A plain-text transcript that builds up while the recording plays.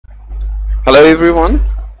Hello everyone,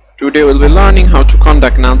 today we'll be learning how to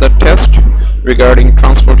conduct another test regarding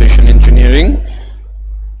transportation engineering,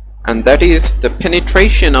 and that is the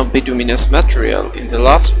penetration of bituminous material. In the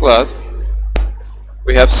last class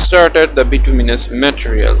we have started the bituminous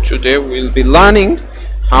material. Today we'll be learning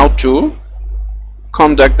how to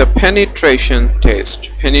conduct the penetration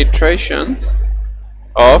test, penetration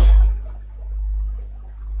of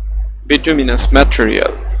bituminous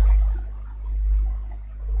material.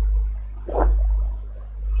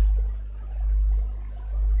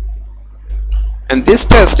 And this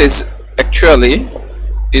test is actually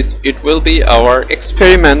it will be our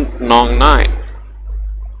experiment number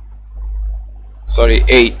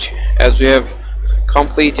 8, as we have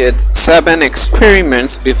completed 7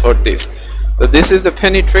 experiments before this. So this is the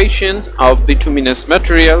penetration of bituminous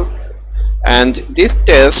materials, and this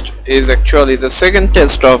test is actually the second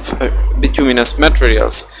test of bituminous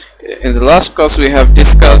materials. In the last class we have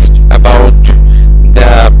discussed about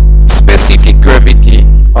the specific gravity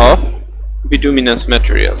of bituminous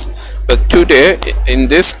materials, but today in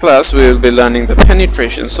this class we will be learning the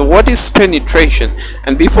penetration. So what is penetration?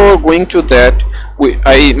 And before going to that,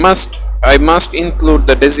 I must include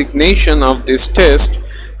the designation of this test.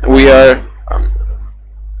 We are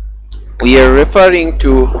referring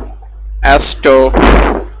to ASTO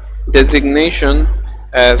designation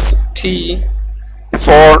as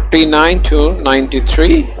T49 to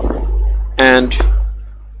 93, and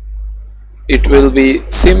it will be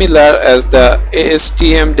similar as the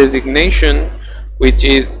ASTM designation, which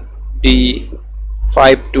is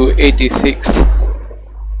D5 to 86.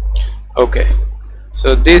 Okay,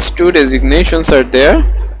 so these two designations are there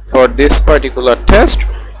for this particular test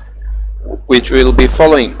which will be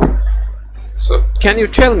following. So can you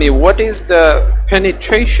tell me what is the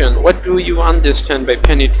penetration? What do you understand by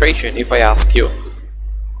penetration? If I ask you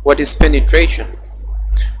what is penetration,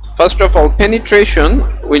 first of all, penetration,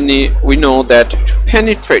 we know that to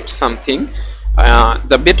penetrate something,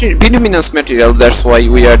 the bituminous material, that's why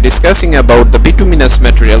we are discussing about the bituminous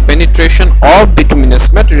material, penetration of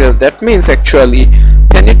bituminous material. That means actually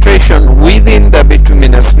penetration within the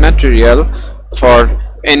bituminous material for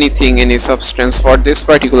anything, any substance. For this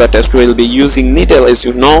particular test we will be using needle. As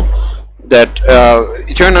you know that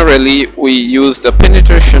generally we use the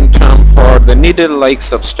penetration term for the needle like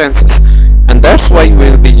substances, and that's why we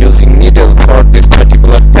will be using needle for this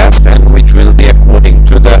particular test, and which will be according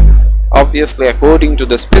to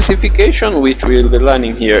the specification which we will be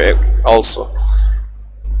learning here also.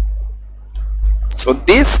 So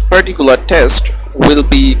this particular test will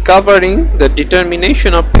be covering the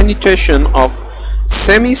determination of penetration of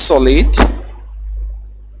semi-solid,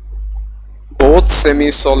 both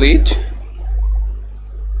semi-solid.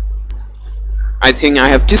 I think I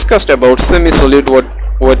have discussed about semi-solid,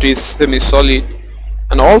 what is semi-solid,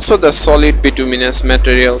 and also the solid bituminous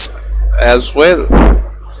materials as well.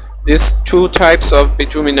 These two types of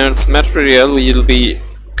bituminous material we will be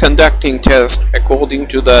conducting test according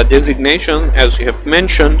to the designation as we have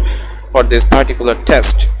mentioned for this particular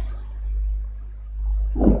test.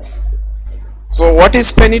 So what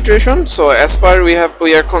is penetration? So as far we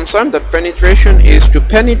are concerned, that penetration is to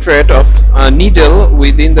penetrate of a needle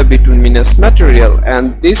within the bituminous material,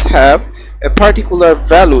 and this have a particular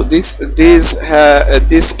value. This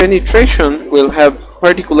penetration will have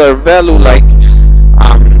particular value like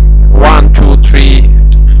 1, 2, 3,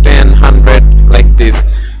 10, 100, like this.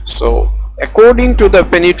 So according to the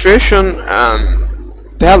penetration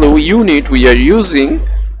value unit we are using,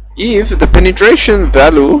 if the penetration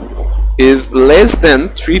value is less than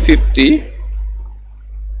 350,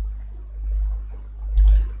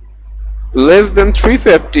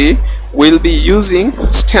 we'll be using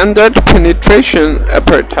standard penetration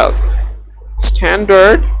apparatus.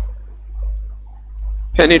 Standard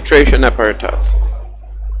penetration apparatus.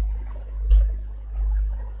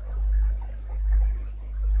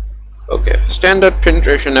 Okay, standard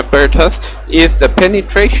penetration apparatus if the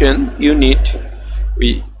penetration unit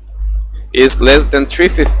is less than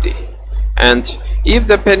 350, and if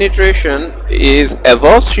the penetration is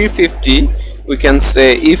above 350, we can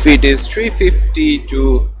say if it is 350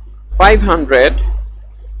 to 500,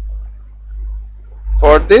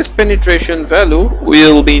 for this penetration value we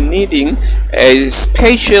will be needing a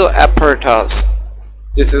special apparatus.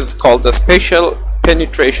 This is called the special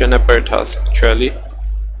penetration apparatus actually.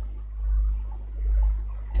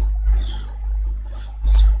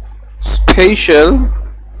 Special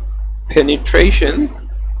penetration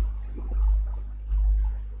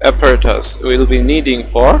apparatus we will be needing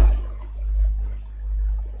for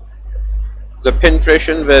the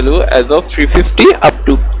penetration value above 350 up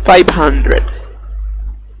to 500,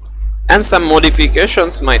 and some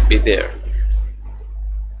modifications might be there.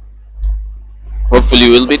 Hopefully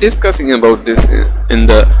we'll be discussing about this in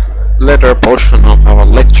the later portion of our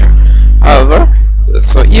lecture. However,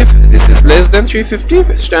 so if this is less than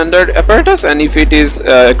 350 standard apparatus, and if it is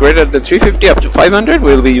greater than 350 up to 500,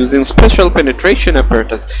 we'll be using special penetration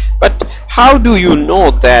apparatus. But how do you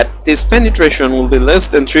know that this penetration will be less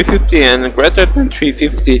than 350 and greater than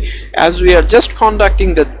 350, as we are just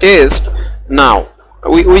conducting the test now?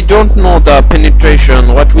 We don't know the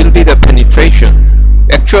penetration. What will be the penetration?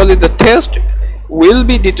 Actually the test will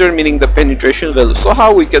be determining the penetration value. So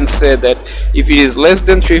how we can say that if it is less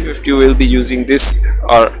than 350 we'll be using this,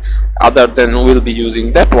 or other than we'll be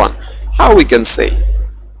using that one? How we can say?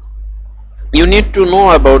 You need to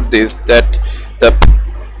know about this, that the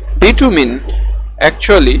bitumen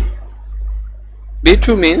actually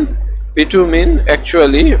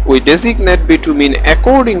we designate bitumen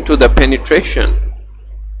according to the penetration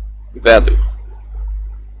value.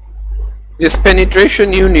 This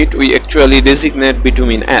penetration unit we actually designate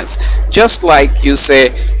bitumen as. Just like you say,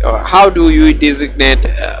 how do you designate,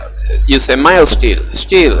 you say mild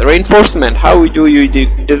steel, reinforcement, how do you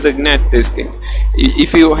designate these things?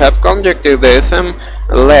 If you have conducted the SM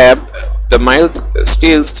lab, the mild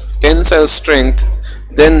steel tensile strength,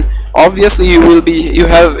 then obviously you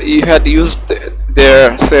had used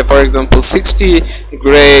there, say for example 60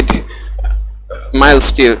 grade mild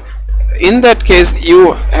steel. In that case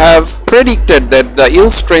you have predicted that the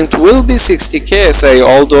yield strength will be 60 ksi,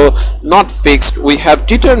 although not fixed. We have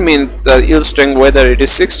determined the yield strength whether it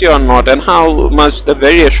is 60 or not, and how much the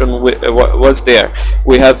variation was there.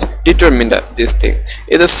 We have determined this thing.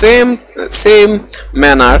 In the same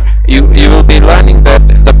manner, you will be learning that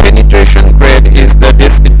the penetration grade is the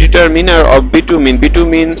determiner of bitumen.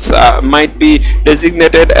 Bitumens might be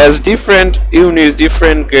designated as different units,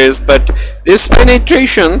 different grades, but this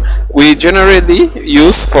penetration we generally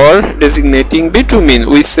use for designating bitumen.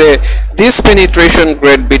 We say this penetration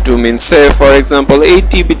grade bitumen, say for example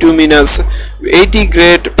 80 bituminous, 80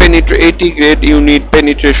 grade unit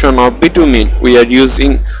penetration of bitumen we are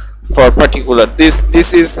using for particular.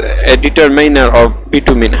 This is a determiner of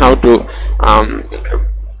bitumen, how to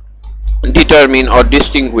determine or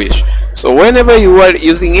distinguish. So whenever you are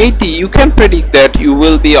using 80, you can predict that you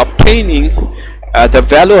will be obtaining the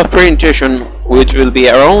value of penetration which will be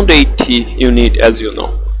around 80 unit, as you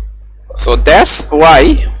know. So that's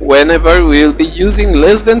why whenever we will be using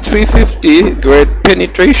less than 350 grade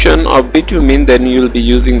penetration of bitumen, then you will be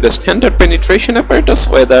using the standard penetration apparatus.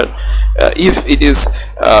 Whether if it is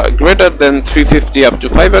greater than 350 up to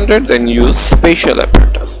 500, then use special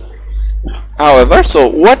apparatus. However, so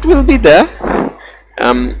what will be the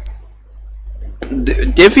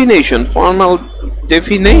definition, formal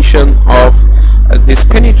definition of this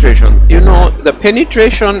penetration? You know, the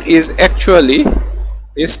penetration is actually,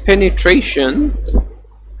 this penetration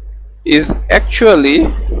is actually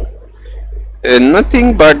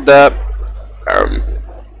nothing but the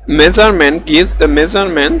measurement, gives the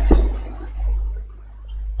measurement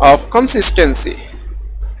of consistency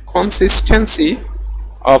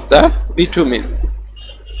of the bitumen.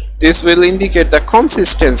 This will indicate the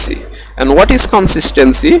consistency. And what is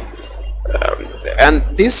consistency? And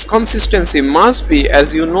this consistency must be,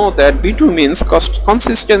 as you know, that bitumen's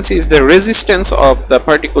consistency is the resistance of the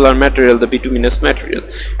particular material, the bituminous material.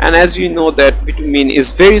 And as you know that bitumen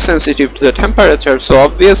is very sensitive to the temperature, so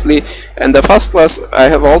obviously in the first class I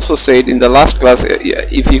have also said, in the last class,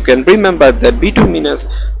 if you can remember, that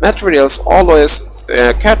bituminous materials always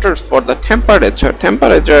caters for the temperature.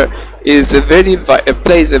 Temperature is a very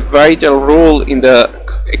plays a vital role in the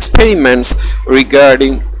experiments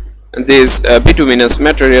regarding these bituminous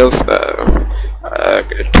materials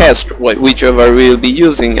test, whichever we will be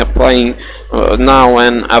using, applying now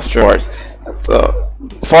and afterwards. So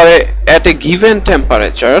at a given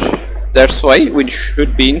temperature, that's why we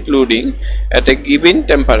should be including at a given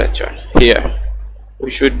temperature here, we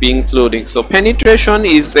should be including. So penetration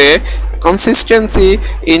is a consistency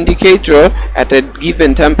indicator at a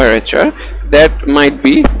given temperature. That might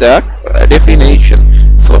be the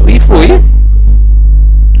definition. So if we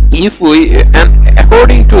and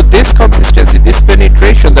according to this consistency, this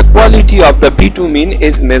penetration, the quality of the bitumen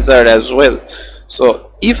is measured as well.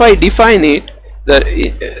 So if I define it,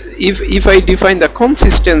 if I define the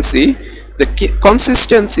consistency,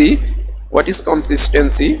 what is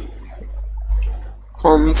consistency?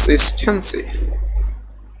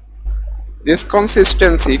 This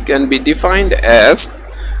consistency can be defined as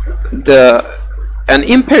an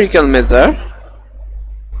empirical measure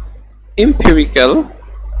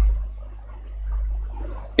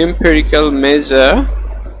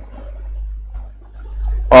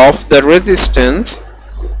of the resistance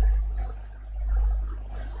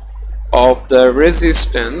of the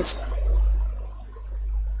resistance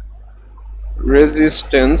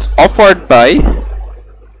offered by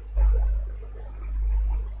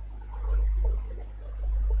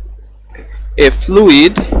a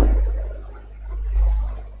fluid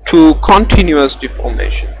to continuous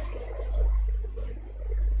deformation.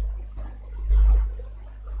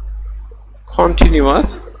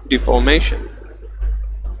 Continuous deformation.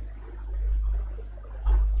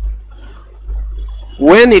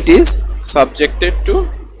 When it is subjected to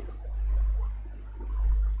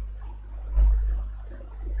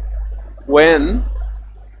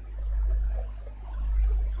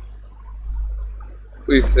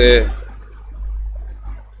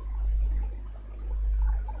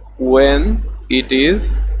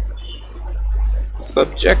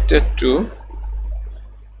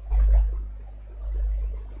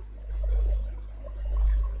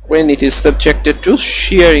when it is subjected to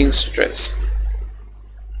shearing stress.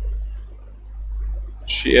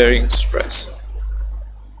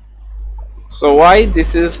 So why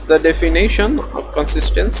this is the definition of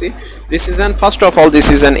consistency? This is first of all,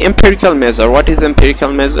 this is an empirical measure. What is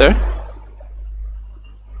empirical measure?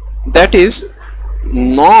 That is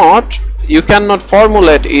not, you cannot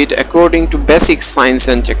formulate it according to basic science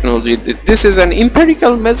and technology. This is an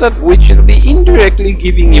empirical measure which will be indirectly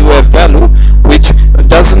giving you a value which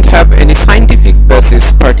doesn't have any scientific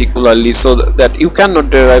basis particularly, so that you cannot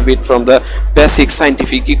derive it from the basic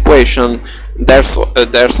scientific equation.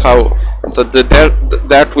 That's how, so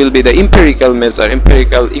that will be the empirical measure,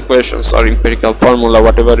 empirical equations or empirical formula,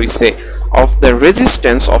 whatever we say, of the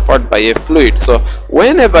resistance offered by a fluid. So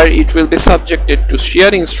whenever it will be subjected to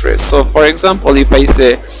shearing stress, so for example, if I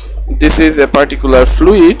say this is a particular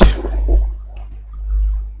fluid,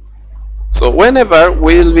 so whenever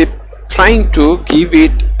we will be trying to give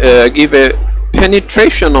a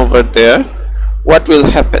penetration over there, what will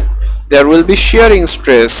happen? There will be shearing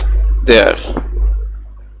stress there,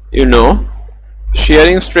 you know,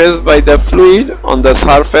 shearing stress by the fluid on the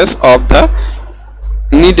surface of the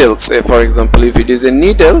needle. Say for example, if it is a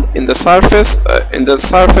needle, in the surface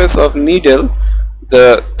of needle,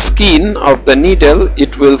 the skin of the needle,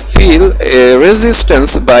 it will feel a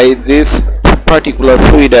resistance by this particular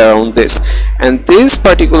fluid around this, and this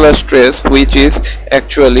particular stress which is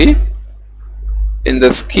actually in the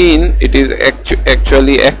skin, it is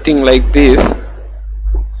actually acting like this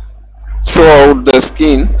throughout the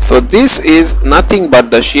skin. So this is nothing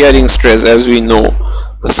but the shearing stress, as we know.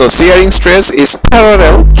 So shearing stress is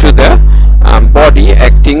parallel to the body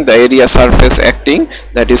acting, the area surface acting,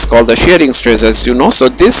 that is called the shearing stress, as you know. So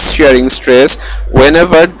this shearing stress,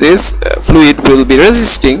 whenever this fluid will be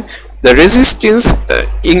resisting, the resistance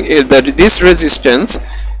this resistance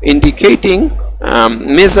indicating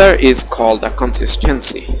measure is called the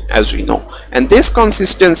consistency, as we know. And this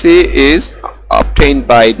consistency is obtained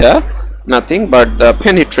by the nothing but the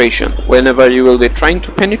penetration. Whenever you will be trying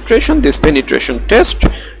to penetration, this penetration test,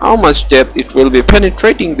 how much depth it will be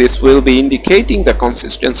penetrating, this will be indicating the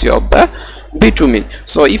consistency of the bitumen.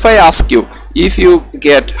 So if I ask you, if you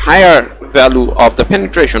get higher value of the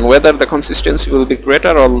penetration, whether the consistency will be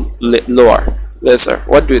greater or lesser,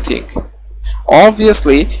 what do you think?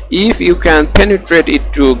 Obviously, if you can penetrate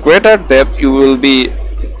it to greater depth, you will be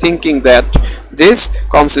thinking that this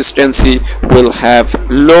consistency will have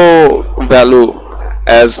low value,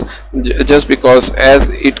 as just because as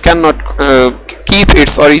it cannot keep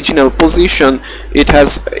its original position,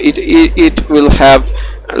 it will have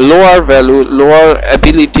lower value, lower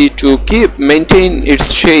ability to maintain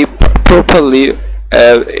its shape properly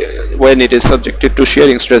when it is subjected to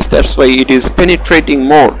shearing stress. That's why it is penetrating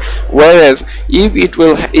more. Whereas if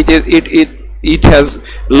it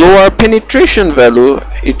has lower penetration value,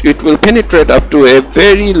 it will penetrate up to a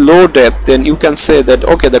very low depth, then you can say that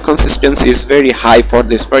okay, the consistency is very high for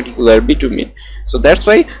this particular bitumen. So that's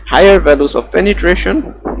why higher values of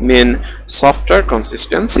penetration mean softer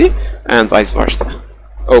consistency and vice versa.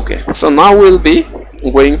 Okay, so now we'll be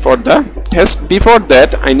going for the test. Before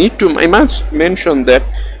that, I must mention that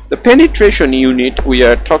the penetration unit we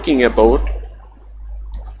are talking about,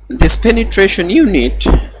 this penetration unit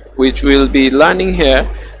which we'll be learning here,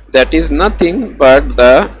 that is nothing but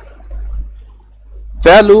the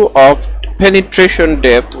value of penetration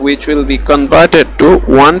depth which will be converted to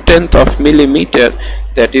 1/10 of millimeter,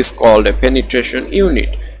 that is called a penetration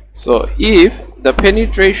unit. So if the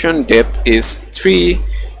penetration depth is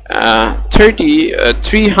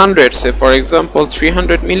 300, say for example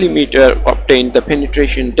 300 millimeter obtained the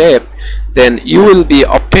penetration depth, then you will be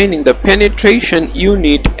obtaining the penetration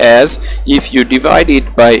unit as, if you divide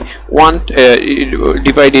it by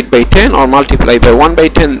 10 or multiply by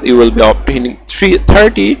 1/10, you will be obtaining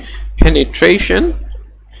 30 penetration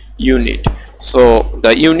unit. So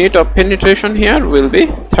the unit of penetration here will be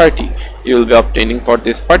 30. You will be obtaining for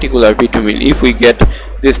this particular bitumen if we get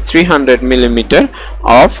this 300 millimeter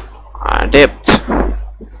of depth.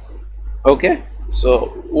 Okay,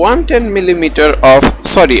 so 110 millimeter of,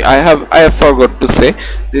 sorry, I have forgot to say,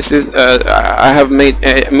 this is I have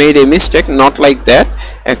made a mistake, not like that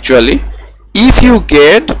actually. If you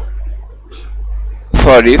get,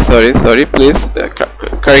 sorry, please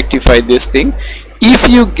correctify this thing. If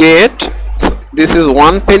you get, this is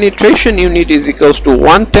one penetration unit is equals to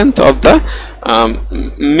 1/10 of the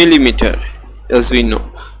millimeter, as we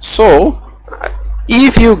know. So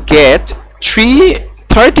if you get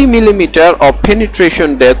 30 millimeter of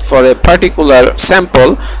penetration depth for a particular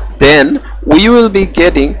sample, then we will be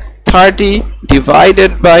getting 30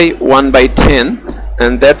 divided by 1/10,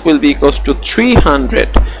 and that will be equals to 300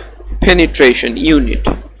 penetration unit.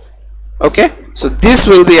 Okay, so this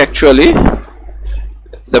will be actually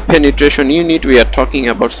the penetration unit we are talking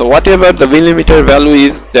about. So whatever the millimeter value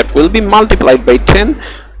is, that will be multiplied by 10,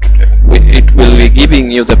 it will be giving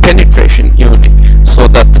you the penetration unit. So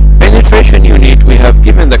that penetration unit, we have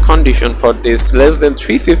given the condition for this less than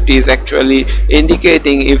 350 is actually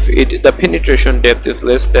indicating if the penetration depth is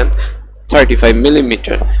less than 35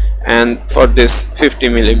 millimeter, and for this 50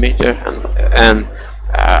 millimeter, and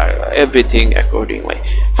everything accordingly.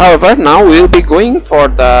 However, now we will be going for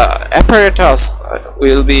the apparatus.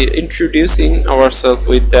 We will be introducing ourselves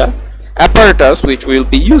with the apparatus which we will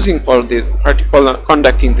be using for this particular,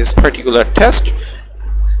 conducting this particular test.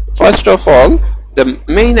 First of all, the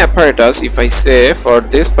main apparatus, if I say for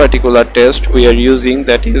this particular test we are using,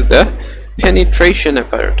 that is the penetration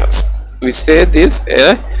apparatus. We say this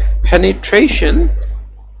a penetration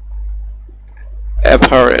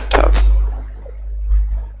apparatus.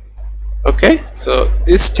 Okay, so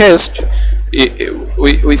this test,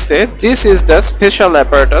 we say this is the special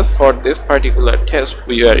apparatus for this particular test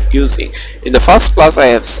we are using. In the first class I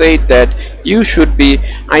have said that you should be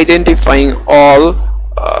identifying all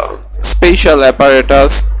special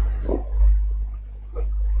apparatus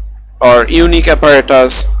or unique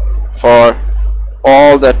apparatus for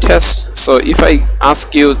all the tests. So if I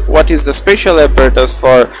ask you what is the special apparatus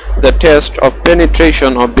for the test of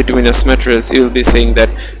penetration of bituminous materials, you will be saying that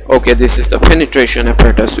okay, this is the penetration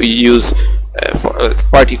apparatus we use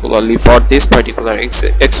particularly for this particular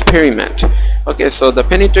experiment. Okay, so the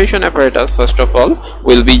penetration apparatus first of all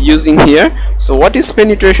we'll be using here. So what is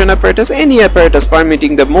penetration apparatus? Any apparatus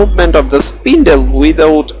permitting the movement of the spindle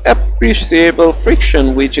without appreciable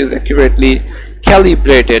friction, which is accurately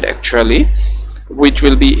calibrated actually, which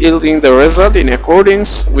will be yielding the result in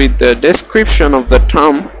accordance with the description of the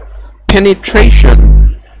term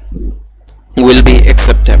penetration will be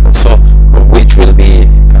acceptable. So which will be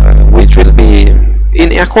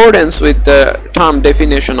in accordance with the term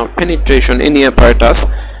definition of penetration, any apparatus.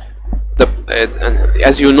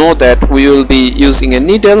 As you know that we will be using a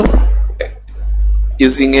needle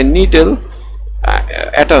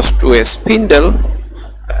attached to a spindle,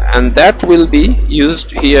 and that will be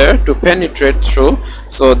used here to penetrate through.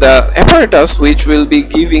 So the apparatus which will be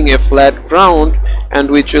giving a flat ground and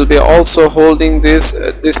which will be also holding this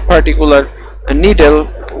particular needle,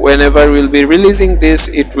 whenever we'll be releasing this,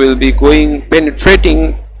 it will be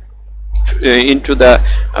penetrating into the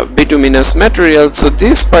bituminous material. So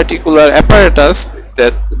this particular apparatus,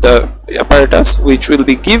 that the apparatus which will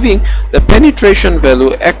be giving the penetration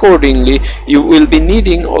value accordingly, you will be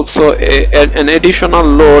needing also an additional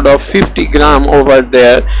load of 50 gram over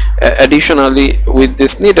there additionally with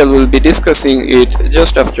this needle. We'll be discussing it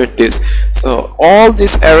just after this. So all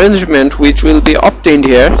this arrangement which will be obtained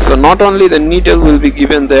here, so not only the needle will be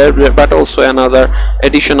given there, but also another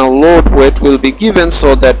additional load weight will be given,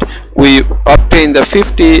 so that we obtain the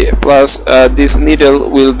 50 plus this needle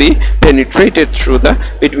will be penetrated through the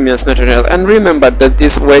bituminous material. And remember that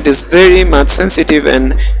this weight is very much sensitive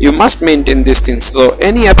and you must maintain these things. So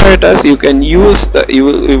any apparatus you can use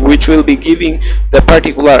which will be giving the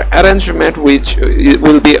particular arrangement, which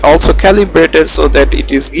will be also calibrated so that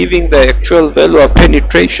it is giving the actual value of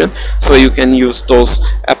penetration, so you can use those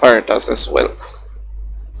apparatus as well.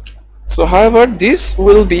 So however, this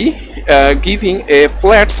will be giving a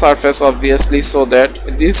flat surface obviously, so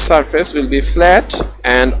that this surface will be flat,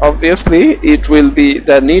 and obviously it will be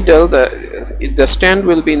the needle, the stand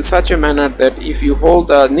will be in such a manner that if you hold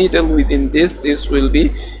the needle within this will be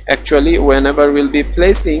actually, whenever we'll be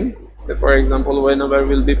placing, say for example, whenever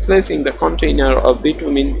we'll be placing the container of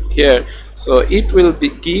bitumen here, so it will be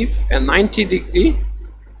give a 90 degree,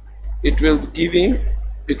 it will be giving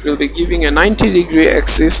it will be giving a 90-degree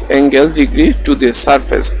axis angle degree to the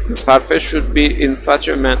surface. The surface should be in such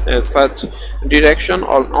a such direction,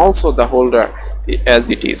 or also the holder as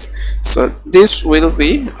it is. So this will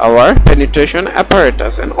be our penetration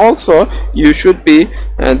apparatus. And also you should be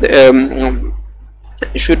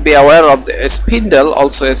aware of the spindle.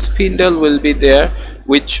 Also a spindle will be there,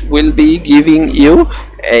 which will be giving you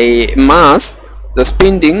a mass. The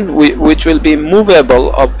spindle which will be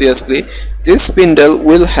movable. Obviously this spindle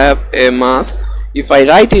will have a mass. If I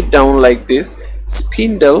write it down like this,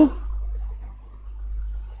 spindle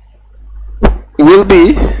will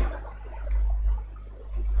be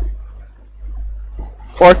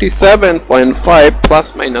 47.5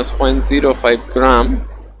 plus minus 0.05 gram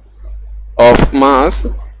of mass,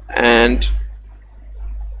 and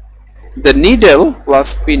the needle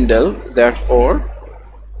plus spindle, therefore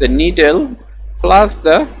the needle plus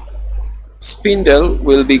the spindle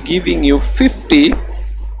will be giving you 50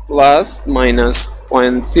 plus minus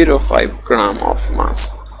 0.05 gram of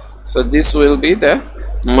mass. So this will be the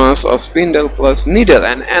mass of spindle plus needle,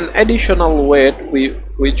 and an additional weight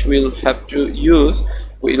which we'll have to use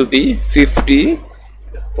will be 50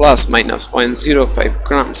 plus minus 0.05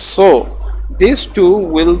 grams. So these two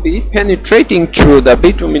will be penetrating through the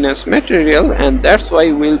bituminous material, and that's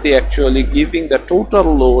why we'll be actually giving the total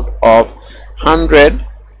load of 100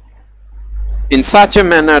 in such a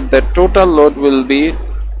manner that total load will be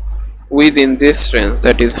within this range,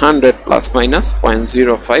 that is 100 plus minus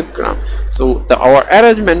 0.05 gram. So our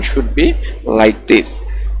arrangement should be like this.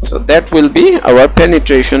 So that will be our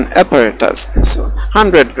penetration apparatus. So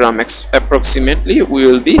 100 gram approximately we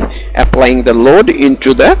will be applying the load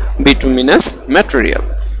into the bituminous material.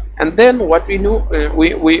 And then what we know,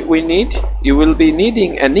 we need, you will be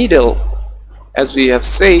needing a needle, as we have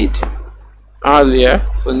said earlier.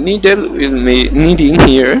 So needle will be needing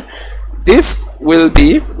here. This will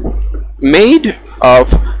be made of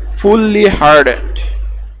fully hardened.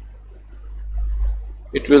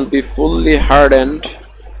 It will be fully hardened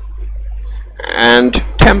and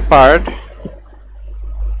tempered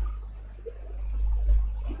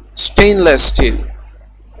stainless steel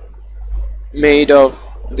made of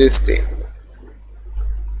this thing.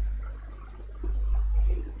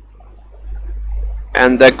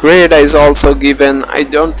 And the grade is also given. I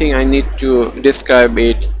don't think I need to describe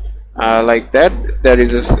it like that. There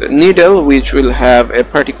is a needle which will have a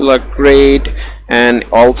particular grade, and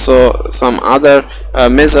also some other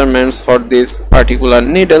measurements for this particular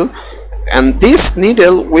needle, and this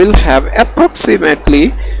needle will have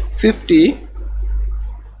approximately 50,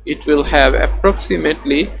 it will have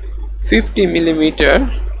approximately 50 millimeter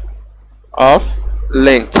of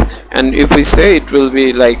length, and if we say it will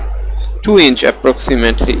be like 2 inch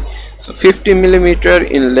approximately. So 50 millimeter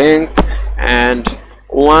in length and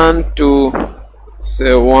 1 to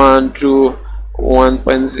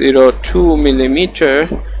 1.02 millimeter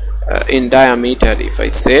in diameter, if I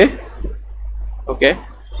say. Okay,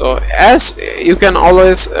 so as you can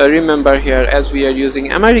always remember here, as we are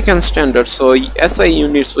using American standard, so SI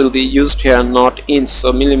units will be used here, not inch.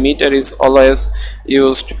 So millimeter is always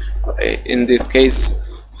used in this case.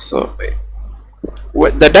 So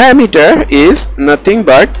the diameter is nothing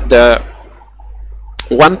but the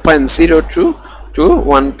 1.02 to 1.00 to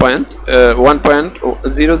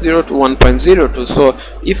 1.02. so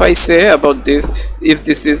if I say about this, if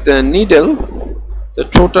this is the needle, the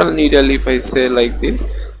total needle, if I say like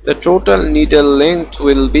this, the total needle length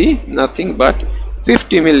will be nothing but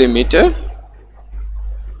 50 millimeter,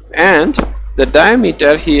 and the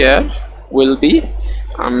diameter here will be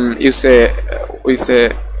we say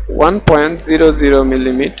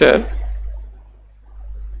 1.00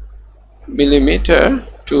 millimeter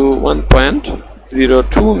to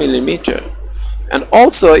 1.02 millimeter. And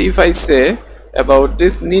also if I say about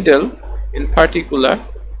this needle in particular,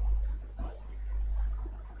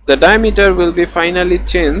 the diameter will be finally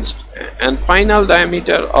changed, and final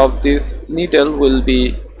diameter of this needle will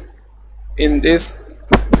be in this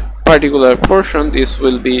particular portion, this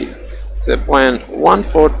will be say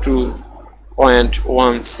 0.14 to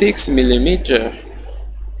 0.16 millimeter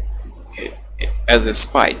as a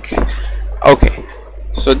spike. Okay,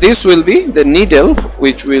 so this will be the needle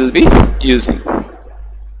which we'll be using.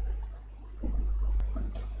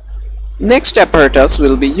 Next apparatus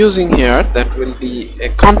we'll be using here, that will be a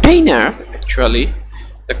container. Actually,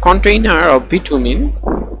 the container of bitumen.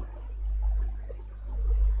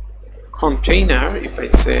 Container, if I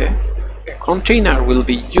say, a container will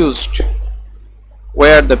be used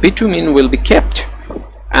where the bitumen will be kept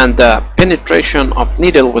and the penetration of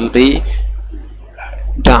needle will be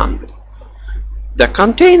done. The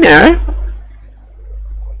container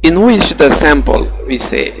in which the sample, we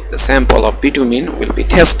say the sample of bitumen, will be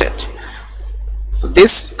tested. So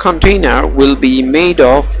this container will be made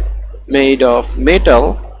of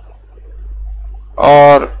metal,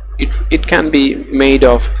 or it can be made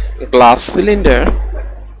of glass cylinder,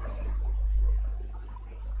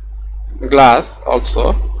 glass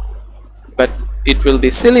also, but it will be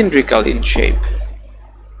cylindrical in shape.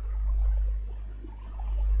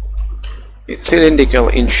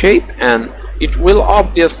 And it will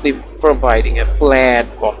obviously providing a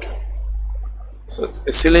flat bottom. So it's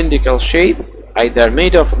a cylindrical shape, either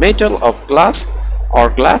made of metal, of glass, or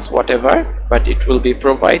glass, whatever, but it will be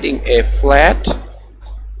providing a flat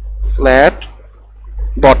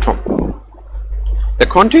bottom. The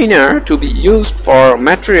container to be used for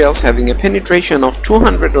materials having a penetration of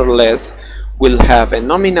 200 or less will have a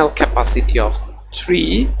nominal capacity of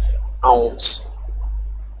 3 ounce,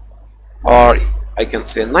 or I can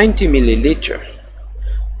say 90 milliliter.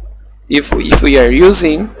 If we are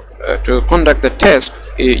using to conduct the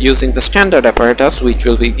test using the standard apparatus, which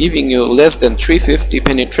will be giving you less than 350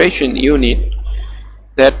 penetration unit,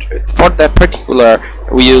 that for that particular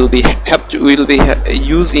we will be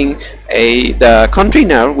using the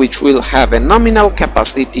container which will have a nominal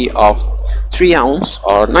capacity of 3 ounce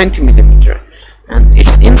or 90 millimeter, and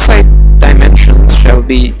its inside dimensions shall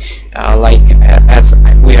be as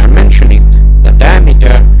we are mentioning, the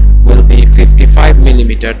diameter will be 55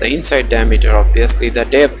 millimeter, the inside diameter. Obviously the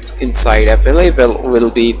depth inside available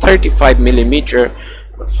will be 35 millimeter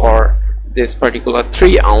for this particular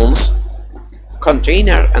 3 ounce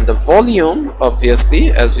container, and the volume, obviously,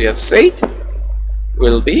 as we have said,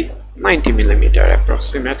 will be 90 millimeter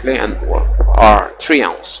approximately, and or 3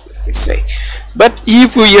 ounce if we say. But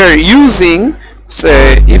if we are using,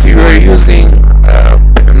 say, if you are using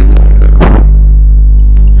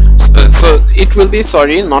so it will be,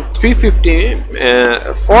 sorry, not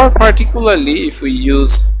 350 for particularly if we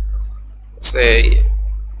use, say,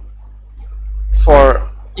 for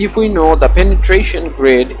if we know the penetration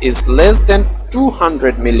grade is less than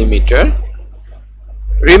 200 millimeter.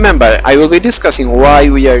 Remember, I will be discussing why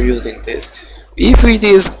we are using this. If it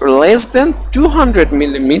is less than 200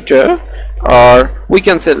 millimeter, or we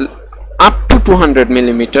can say up to 200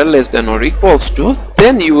 millimeter, less than or equals to,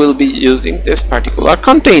 then you will be using this particular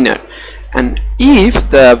container. And if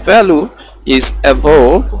the value is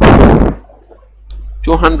above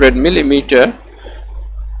 200 millimeter,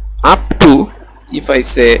 up to, if I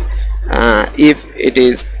say if it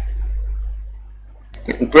is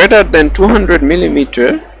greater than 200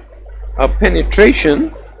 millimeter of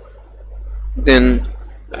penetration, then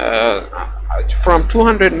from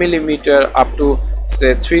 200 millimeter up to,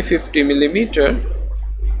 say, 350 millimeter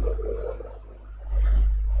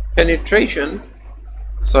penetration,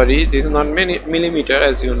 sorry, this is not millimeter,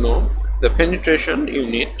 as you know, the penetration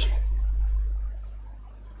unit.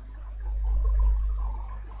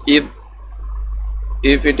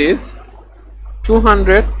 If it is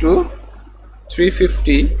 200 to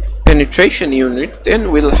 350 penetration unit,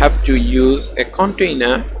 then we'll have to use a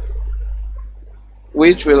container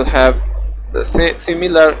which will have the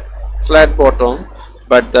similar flat bottom,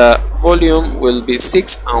 but the volume will be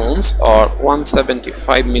 6 ounce or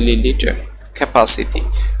 175 milliliter capacity.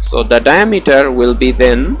 So the diameter will be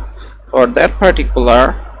then, for that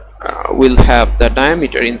particular will have the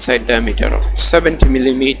diameter, inside diameter of 70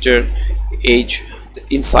 millimeter, edge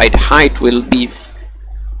inside height will be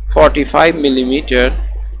 45 millimeter,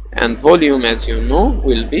 and volume, as you know,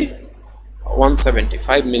 will be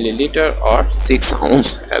 175 milliliter or 6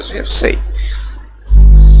 ounce, as we have said.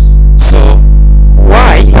 So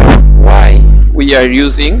why we are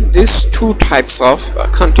using these two types of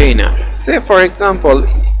container? Say, for example,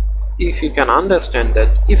 if you can understand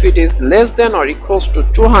that if it is less than or equals to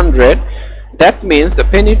 200, that means the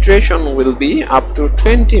penetration will be up to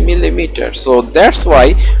 20 millimeter. So that's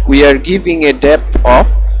why we are giving a depth of,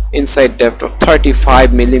 inside depth of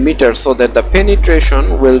 35 millimeters, so that the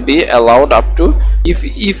penetration will be allowed up to,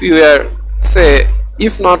 if you are, say,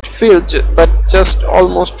 if not filled but just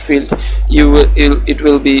almost filled, it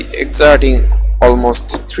will be exerting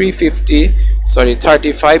almost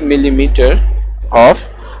 35 millimeter of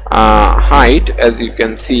height, as you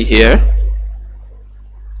can see here.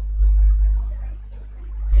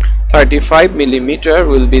 35 millimeter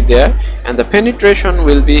will be there, and the penetration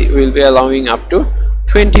will be allowing up to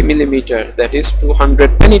 20 millimeter, that is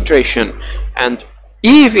 200 penetration. And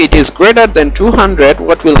if it is greater than 200,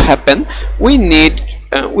 what will happen? We need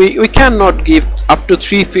we cannot give up to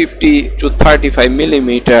 350 to 35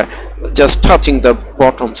 millimeter just touching the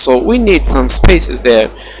bottom, so we need some spaces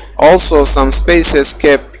there. Also some spaces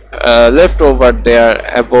kept left over there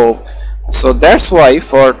above So that's why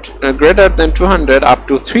for greater than 200 up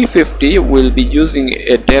to 350 we'll be using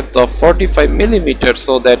a depth of 45 millimeters,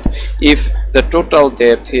 so that if the total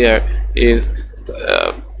depth here is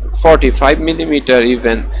 45 millimeter,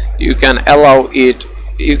 even you can allow it,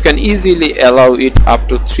 you can easily allow it up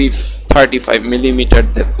to 335 millimeter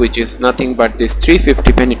depth, which is nothing but this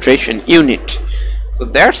 350 penetration unit. So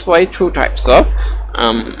that's why two types of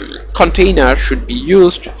container should be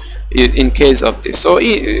used in case of this. So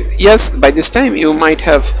yes, by this time you might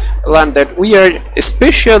have learned that we are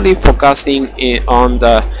especially focusing on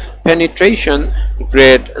the penetration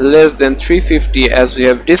grade less than 350, as we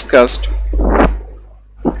have discussed.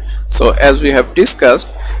 So as we have discussed,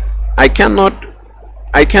 I cannot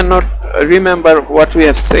remember what we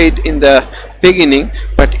have said in the beginning,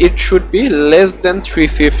 but it should be less than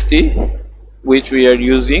 350, which we are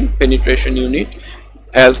using penetration unit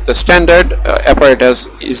as the standard apparatus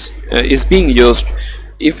is being used.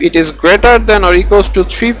 If it is greater than or equals to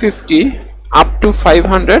 350 up to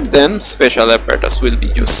 500, then special apparatus will be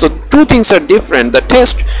used. So two things are different. The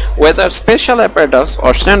test whether special apparatus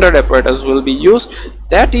or standard apparatus will be used,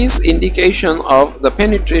 that is indication of the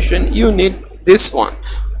penetration unit, this one.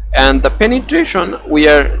 And the penetration we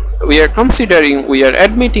are considering, we are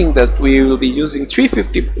admitting that we will be using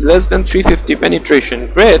 350, less than 350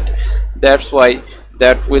 penetration grade. That's why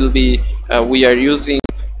that will be we are using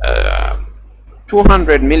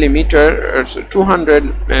 200 millimeter or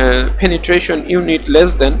 200 penetration unit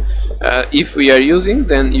less than. If we are using,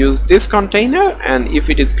 then use this container, and if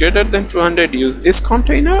it is greater than 200, use this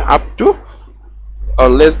container up to or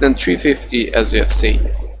less than 350, as we have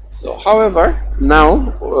said. So however,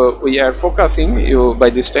 now we are focusing, you by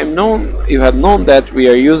this time you have known that we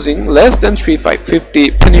are using less than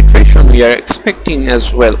 350 penetration we are expecting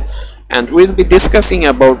as well, and we'll be discussing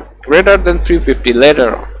about greater than 350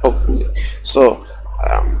 later on, hopefully. So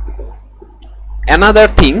another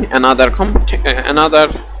thing, another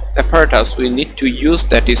apparatus we need to use,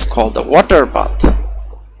 that is called the water bath.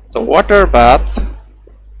 The water bath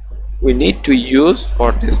we need to use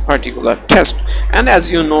for this particular test. And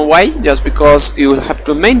as you know why, just because you will have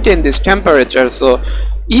to maintain this temperature. So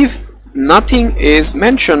if nothing is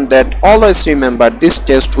mentioned, that always remember this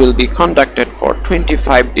test will be conducted for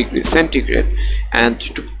 25 degrees centigrade, and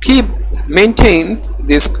to maintain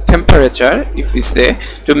this temperature, if we say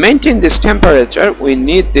to maintain this temperature, we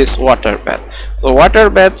need this water bath. So water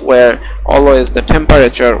bath where always the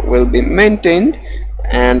temperature will be maintained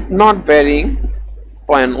and not varying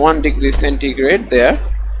 0.1 degree centigrade there,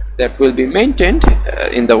 that will be maintained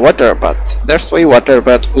in the water bath. That's why water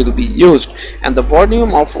bath will be used, and the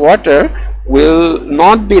volume of water will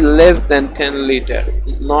not be less than 10 liter.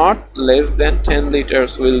 Not less than 10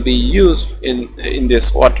 liters will be used in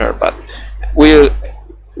this water bath.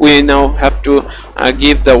 We now have to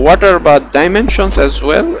give the water bath dimensions as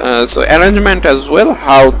well, so arrangement as well,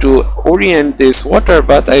 how to orient this water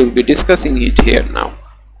bath. I will be discussing it here now.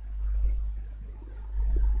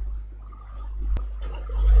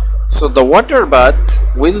 So the water bath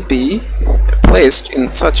will be placed in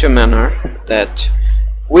such a manner that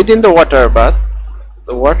within the water bath,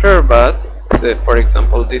 say for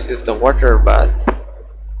example this is the water bath.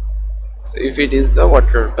 So if it is the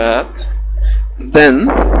water bath, then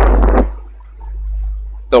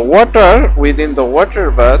the water within the water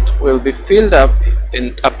bath will be filled up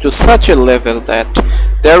to such a level that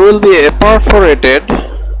there will be a perforated,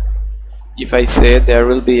 if I say there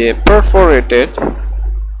will be a perforated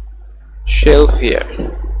shelf here,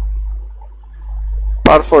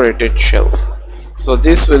 perforated shelf. So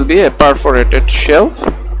this will be a perforated shelf,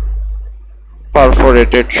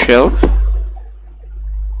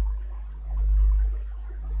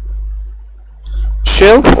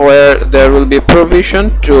 where there will be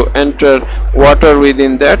provision to enter water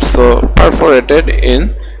within that, so perforated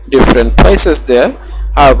in different places there.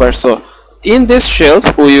 However, so in this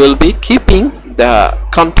shelf we will be keeping the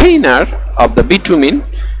container of the bitumen,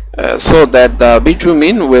 so that the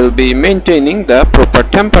bitumen will be maintaining the proper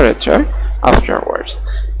temperature afterwards.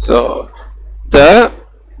 So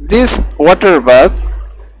this water bath,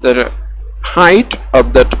 the height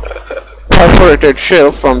of the perforated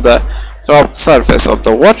shelf from the top surface of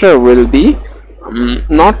the water will be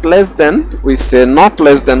not less than, we say not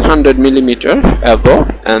less than 100 millimeter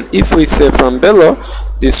above, and if we say from below,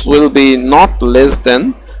 this will be not less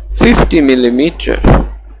than 50 millimeter.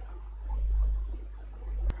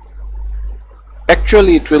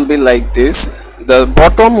 Actually it will be like this, the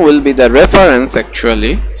bottom will be the reference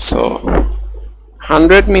actually. So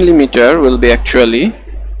 100 millimeter will be actually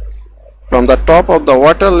from the top of the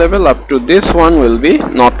water level up to this one will be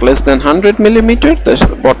not less than 100 millimeter,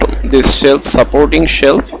 the bottom, this shelf, supporting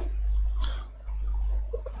shelf.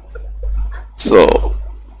 So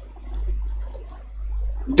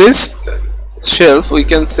this shelf, we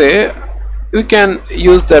can say, we can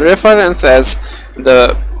use the reference as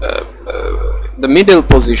the middle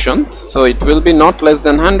position, so it will be not less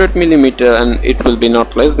than 100 millimeter and it will be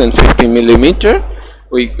not less than 50 millimeter.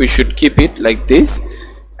 We should keep it like this,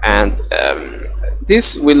 and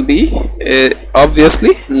this will be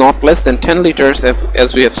obviously not less than 10 liters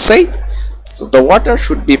as we have said. So the water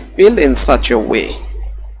should be filled in such a way.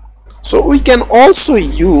 So we can also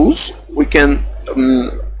use,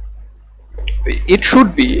 it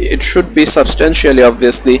should be substantially,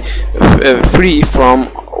 obviously, free from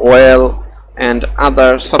oil and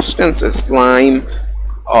other substances, lime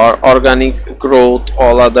or organic growth,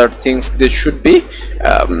 all other things. They should be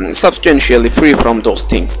substantially free from those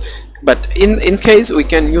things. But in case we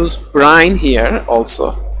can use brine here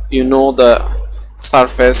also, you know, the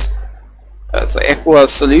surface as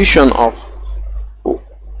aqueous solution of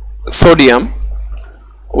sodium,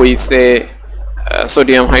 we say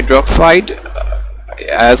sodium hydroxide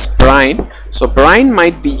as brine. So brine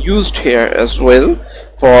might be used here as well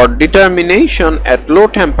for determination at low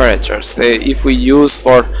temperatures. Say if we use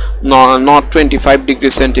for not 25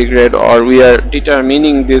 degrees centigrade, or we are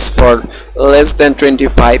determining this for less than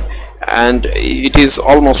 25 and it is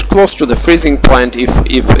almost close to the freezing point, if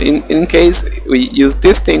in case we use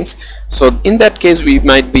these things, so in that case we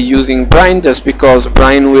might be using brine, just because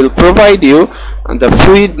brine will provide you the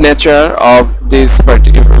fluid nature of this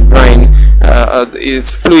particular brine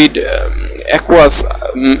is fluid aqueous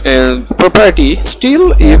property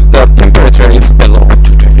still if the temperature is below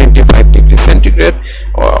 25 degrees centigrade,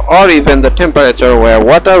 or even the temperature where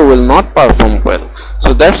water will not perform well.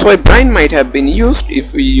 So that's why brine might have been used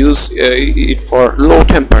if we use it for low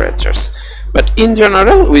temperatures, but in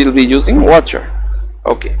general we will be using water.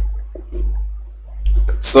 Okay,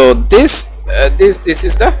 so this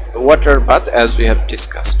is the water bath as we have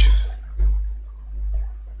discussed.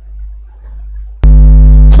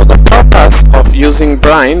 So the purpose of using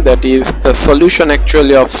brine, that is the solution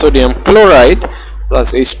actually of sodium chloride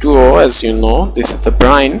plus H2O, as you know, this is the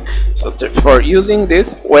brine. So for using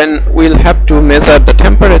this, when we'll have to measure the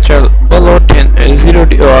temperature below 0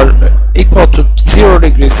 or equal to 0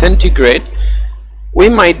 degrees centigrade, we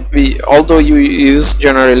might be, although you use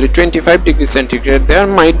generally 25 degrees centigrade, there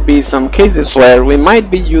might be some cases where we might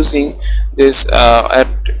be using this at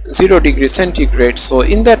 0 degrees centigrade. So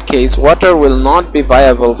in that case water will not be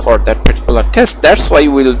viable for that particular test. That's why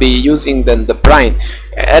we will be using then the brine.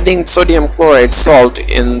 Adding sodium chloride salt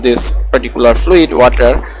in this particular fluid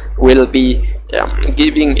water will be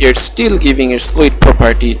still giving its fluid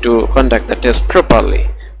property to conduct the test properly.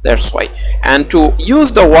 That's why. And to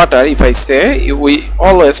use the water, if I say, we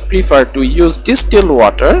always prefer to use distilled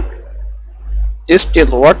water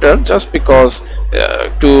just because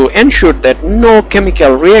to ensure that no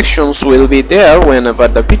chemical reactions will be there whenever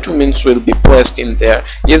the bitumens will be placed in there.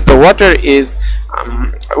 If the water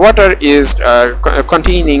is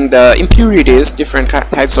containing the impurities, different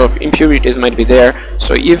types of impurities might be there.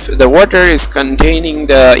 So if the water is containing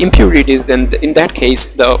the impurities, then in that case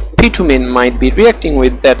the bitumen might be reacting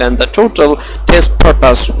with that and the total test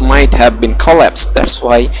purpose might have been collapsed. That's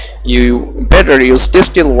why you better use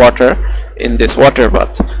distilled water in this water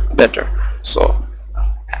bath better. So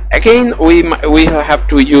again we have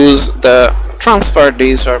to use the transfer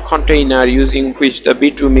dish or container using which the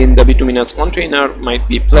bituminous container might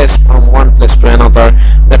be placed from one place to another.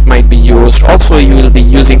 That might be used. Also you will be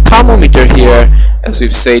using thermometer here, as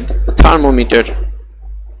we've said. The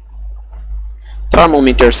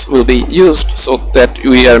thermometers will be used so that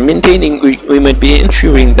we are maintaining, we might be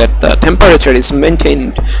ensuring that the temperature is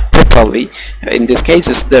maintained properly in these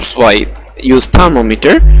cases. That's why use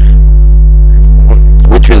thermometer,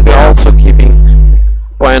 which will be also giving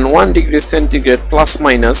 0.1 degrees centigrade plus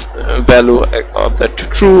minus value of the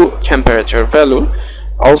true temperature value.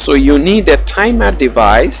 Also you need a timer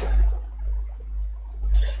device.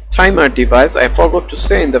 I forgot to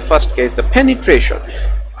say in the first case the penetration.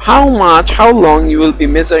 How long you will be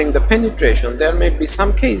measuring the penetration. There may be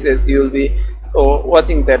some cases you will be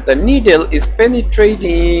watching that the needle is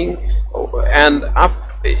penetrating, and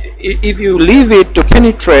if you leave it to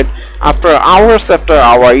penetrate after hours after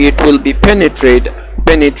hour, it will be penetrating.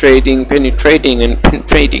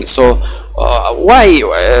 So why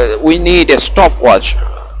we need a stopwatch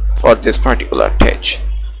for this particular test?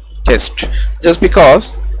 Just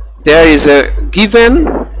because there is a given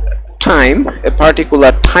time, a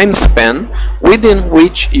particular time span within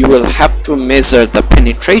which you will have to measure the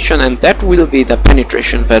penetration, and that will be the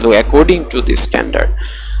penetration value according to this standard.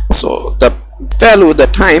 So the value, the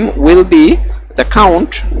time will be the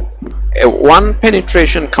count one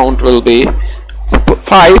penetration count will be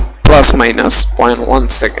 5 plus minus 0.1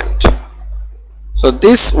 second. So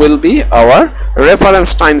this will be our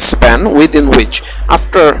reference time span within which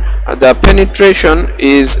after the penetration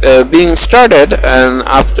is being started, and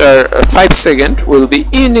after 5 seconds will be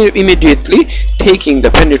immediately taking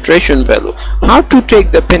the penetration value. How to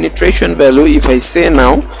take the penetration value? If I say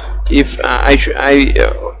now, if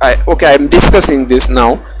I'm discussing this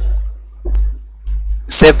now.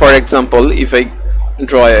 Say for example, if I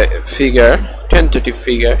draw a figure, tentative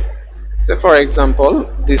figure. Say for example,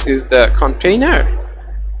 this is the container,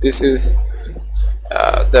 this is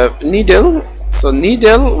the needle. So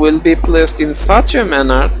needle will be placed in such a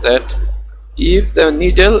manner that if the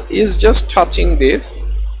needle is just touching this,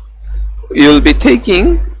 you will be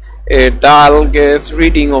taking a dial gauge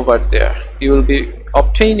reading over there. You will be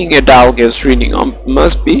obtaining a dial gauge reading, or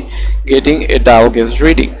must be getting a dial gauge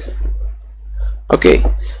reading. Okay,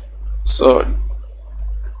 so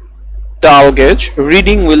dial gauge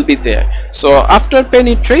reading will be there. So after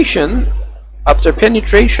penetration,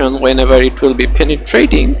 whenever it will be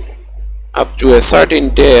penetrating up to a certain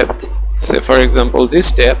depth, say for example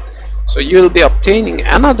this depth, so you will be obtaining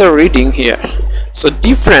another reading here. So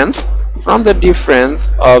difference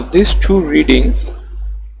of these two readings,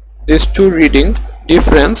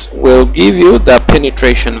 difference will give you the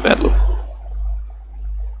penetration value.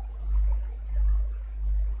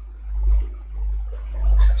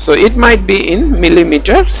 So it might be in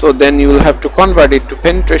millimeter, so then you will have to convert it to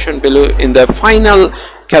penetration value in the final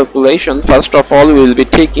calculation. First of all, we will be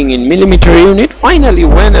taking in millimeter unit. Finally,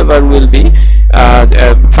 whenever we'll be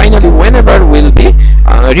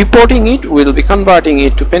reporting it, we will be converting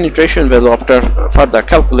it to penetration value after further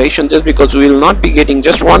calculation. Just because we will not be getting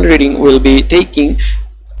just one reading, we will be taking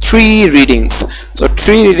 3 readings. So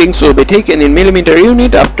 3 readings will be taken in millimeter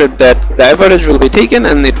unit. After that, the average will be taken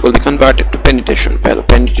and it will be converted to penetration value,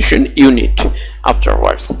 penetration unit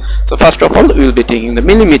afterwards. So first of all, we will be taking the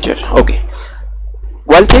millimeter. Okay,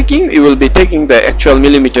 while taking, you will be taking the actual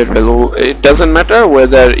millimeter value. It doesn't matter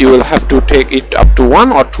whether you will have to take it up to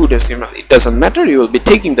 1 or 2 decimal. It doesn't matter. You will be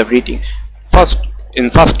taking the reading in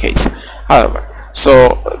first case. However,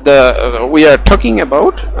 so we are talking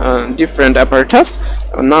about different apparatus.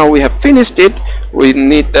 Now we have finished it. We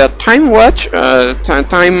need the time watch,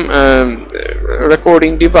 time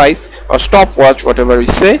recording device or stopwatch, whatever we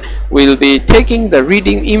say. We will be taking the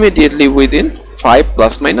reading immediately within 5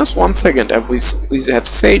 plus minus 1 second, as we have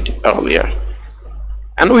said earlier.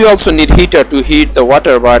 And we also need heater to heat the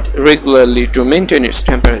water bath regularly to maintain its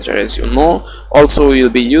temperature, as you know. Also, we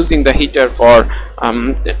will be using the heater for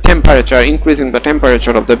temperature, increasing the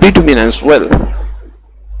temperature of the bitumen as well.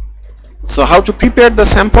 So how to prepare the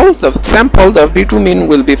sample? The sample, the bitumen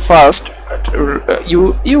will be first.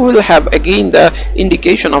 You will have again the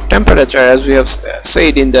indication of temperature, as we have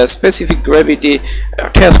said in the specific gravity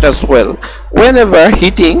test as well. Whenever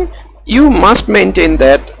heating, you must maintain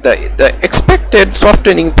that the expected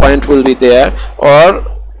softening point will be there,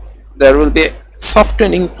 or there will be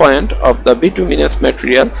softening point of the bituminous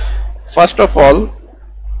material. First of all,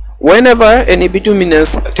 whenever any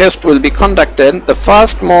bituminous test will be conducted, the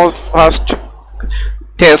first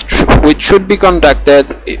test which should be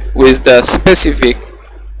conducted with the specific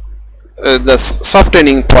the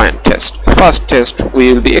softening point test. First test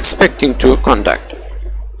we will be expecting to conduct.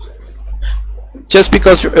 Just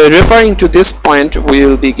because referring to this point, we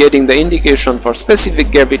will be getting the indication for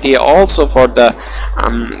specific gravity also for the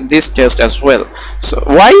this test as well. So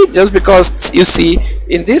why? Just because you see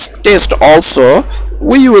in this test also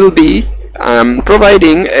we will be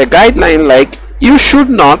providing a guideline, like you should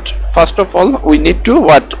not, first of all we need to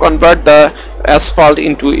convert the asphalt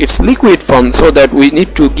into its liquid form, so that we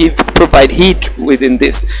need to provide heat within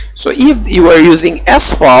this. So if you are using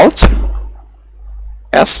asphalt,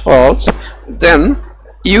 then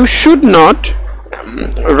you should not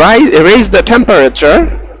raise the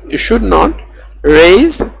temperature. You should not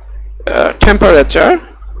raise temperature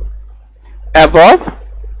above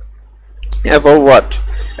what?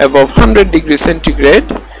 Above 100 degrees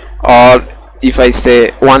centigrade, or if I say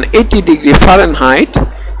 180 degree Fahrenheit,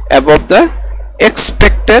 above the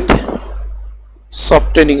expected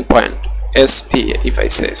softening point, SP. If I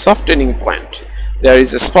say softening point, there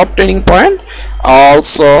is a softening point.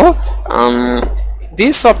 Also,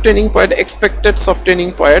 this softening point, expected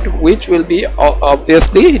softening point, which will be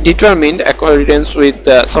obviously determined accordance with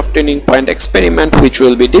the softening point experiment, which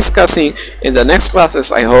we'll be discussing in the next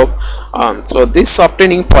classes, I hope. So this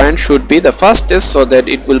softening point should be the first test, so that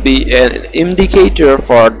it will be an indicator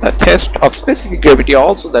for the test of specific gravity,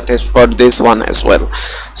 also the test for this one as well.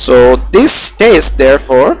 So this test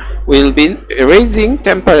therefore will be raising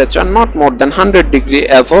temperature not more than 100 degree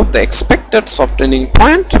above the expected softening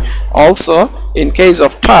point. Also in case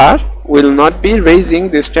of tar, will not be raising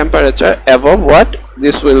this temperature above what?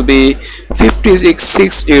 This will be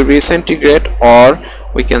 56 degrees centigrade, or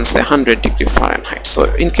we can say 100 degree Fahrenheit. So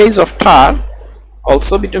in case of tar,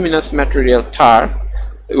 also bituminous material tar,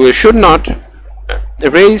 we should not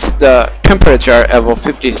raise the temperature above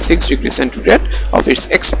 56 degrees centigrade of its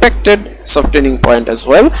expected softening point as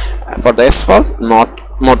well. For the asphalt, not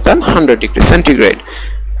more than 100 degrees centigrade.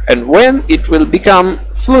 And when it will become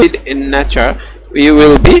fluid in nature, we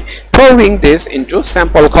will be pouring this into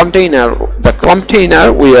sample container, the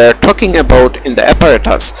container we are talking about in the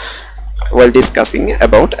apparatus while discussing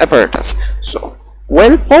about apparatus. So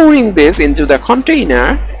while pouring this into the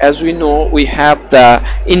container, as we know, we have the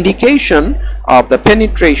indication of the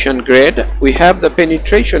penetration grade. We have the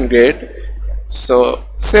penetration grade. So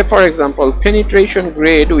say for example, penetration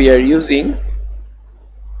grade we are using,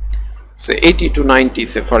 say 80 to 90,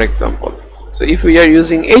 say for example. So if we are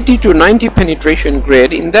using 80 to 90 penetration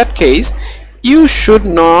grade, in that case you should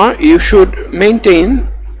maintain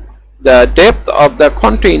the depth of the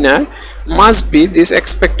container must be this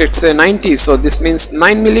expected, say 90. So this means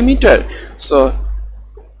 9 millimeter. So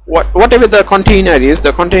whatever the container is,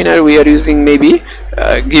 the container we are using maybe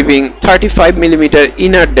giving 35 millimeter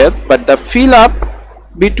inner depth, but the fill up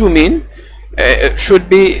bitumen should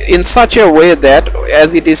be in such a way that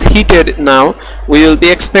as it is heated now, we will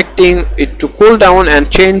be expecting it to cool down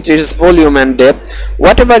and change its volume and depth.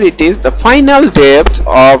 Whatever it is, the final depth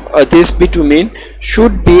of this bitumen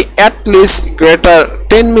should be at least greater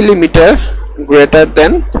 10 millimeter greater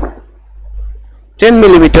than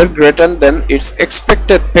its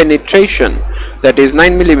expected penetration, that is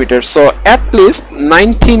 9 millimeter. So at least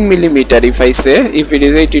 19 millimeter, if I say, if it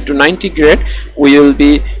is 80 to 90 grade, we will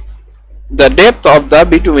be the depth of the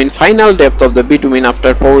bitumen, final depth of the bitumen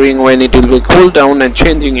after pouring, when it will cool down and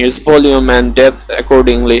changing its volume and depth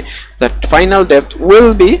accordingly, that final depth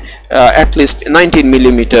will be at least 19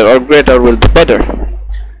 millimeter or greater will be better,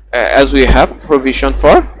 as we have provision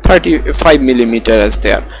for 35 millimeter as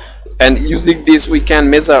there. And using this we can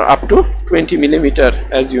measure up to 20 millimeter,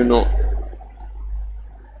 as you know.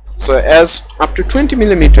 So as up to 20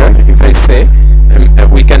 millimeter, if I say,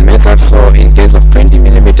 we can measure. So in case of 20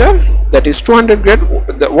 millimeter, that is 200 grade,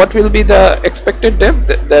 what will be the expected depth?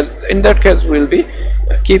 That in that case we will be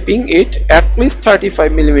keeping it at least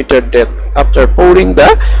 35 millimeter depth after pouring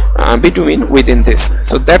the bitumen within this.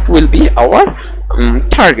 So that will be our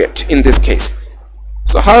target in this case.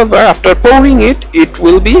 So however, after pouring it, it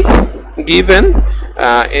will be given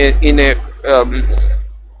in a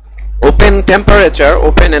open temperature,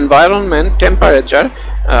 open environment temperature,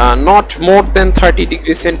 not more than 30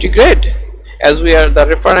 degrees centigrade, as we are the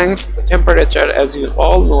reference temperature, as you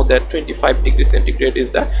all know, that 25 degrees centigrade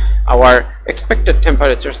is our expected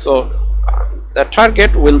temperature. So the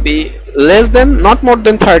target will be less than, not more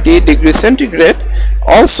than 30 degrees centigrade,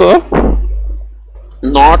 also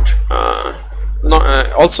not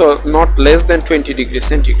less than 20 degrees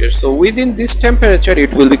centigrade. So within this temperature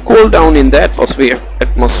it will be cooled down in the atmosphere.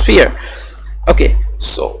 Okay,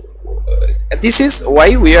 so this is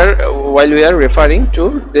why we are, while we are referring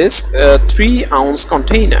to this 3 ounce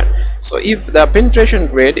container. So if the penetration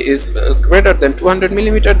grade is greater than 200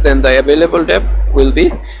 millimeter, then the available depth will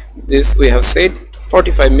be this, we have said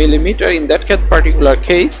 45 millimeter. In that particular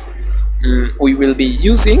case, we will be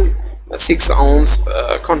using a 6 ounce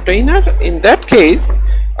container. In that case,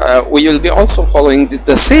 we will be also following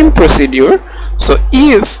the same procedure. So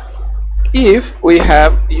if we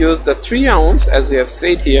have used the 3 ounce, as we have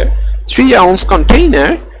said here, 3 ounce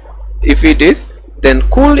container, if it is, then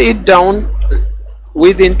cool it down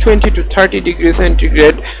within 20 to 30 degrees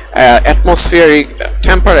centigrade atmospheric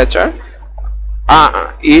temperature.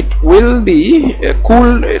 It will be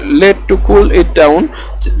let to cool it down.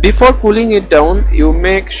 Before cooling it down, you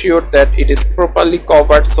make sure that it is properly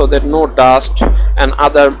covered, so that no dust and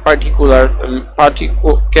other particles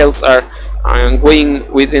are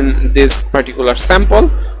going within this particular sample.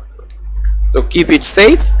 So keep it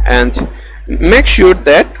safe and make sure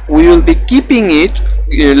that we will be keeping it,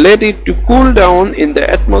 let it to cool down in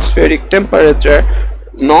the atmospheric temperature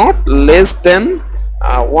not less than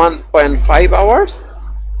 1.5 hours,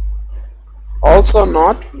 also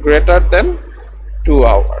not greater than 2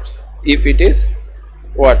 hours if it is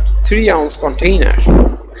what 3-ounce container.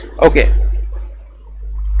 Okay,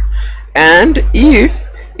 and if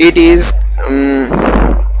it is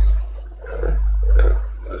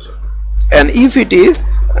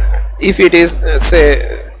say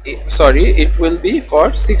sorry, it will be for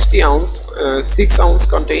 6-ounce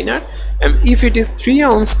container, and if it is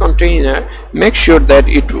 3-ounce container, make sure that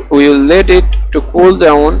it will let it to cool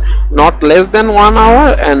down not less than 1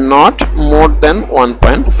 hour and not more than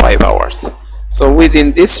 1.5 hours. So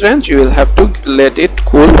within this range you will have to let it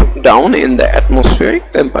cool down in the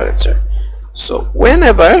atmospheric temperature. So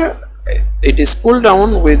whenever it is cooled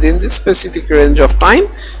down within this specific range of time,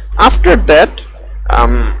 after that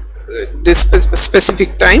this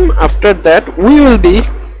specific time, after that we will be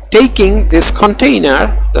taking this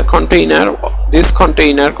container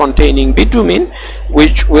containing bitumen,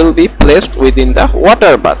 which will be placed within the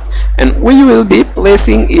water bath, and we will be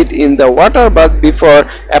placing it in the water bath before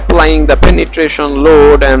applying the penetration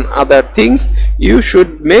load and other things. You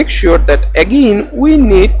should make sure that again we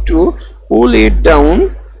need to cool it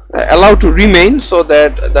down, allow to remain, so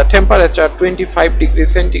that the temperature 25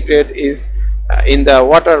 degrees centigrade is in the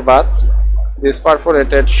water bath. This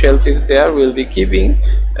perforated shelf is there. We'll be keeping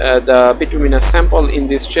the bituminous sample in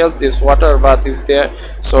this shelf. This water bath is there.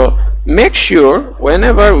 So make sure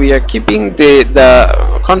whenever we are keeping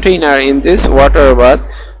the container in this water bath,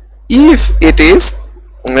 if it is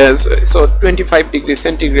so 25 degrees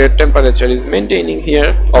centigrade temperature is maintaining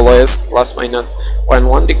here, always plus minus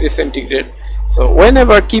 0.1 degrees centigrade. So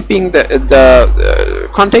whenever keeping the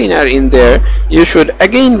container in there, you should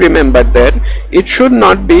again remember that it should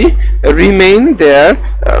not be remain there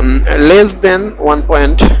less than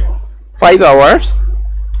 1.5 hours,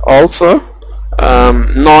 also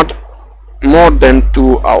not more than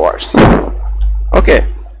 2 hours. Okay,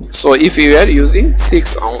 so if you are using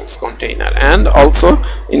 6-ounce container, and also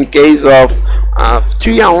in case of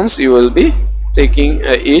 3-ounce, you will be taking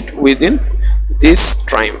it within this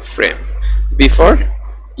time frame before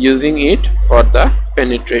using it for the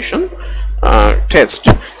penetration test.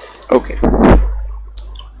 Okay,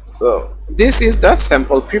 so this is the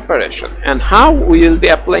sample preparation, and how we will be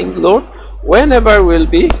applying load. Whenever we will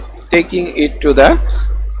be taking it to the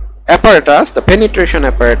apparatus, the penetration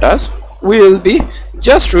apparatus, we will be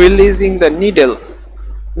just releasing the needle.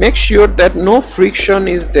 Make sure that no friction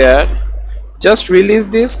is there. Just release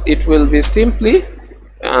this, it will be simply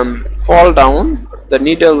fall down. The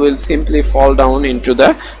needle will simply fall down into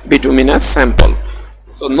the bituminous sample,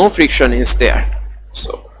 so no friction is there.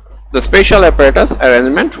 So the special apparatus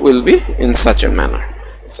arrangement will be in such a manner.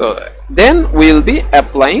 So then we will be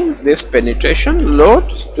applying this penetration load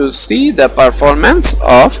to see the performance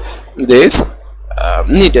of this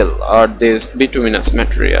needle or this bituminous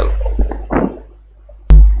material.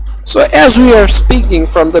 So as we are speaking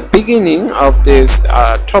from the beginning of this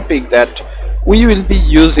topic, that we will be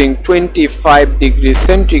using 25 degrees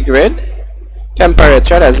centigrade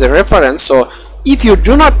temperature as a reference. So if you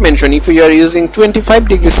do not mention, if you are using 25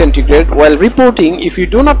 degrees centigrade while reporting, if you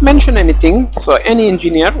do not mention anything, so any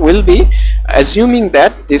engineer will be assuming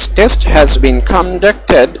that this test has been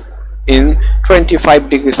conducted in 25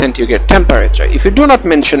 degrees centigrade temperature. If you do not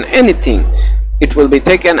mention anything, it will be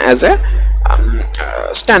taken as a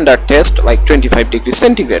standard test like 25 degrees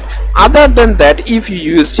centigrade. Other than that, if you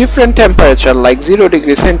use different temperature like 0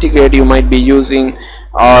 degrees centigrade you might be using,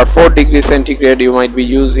 or 4 degrees centigrade you might be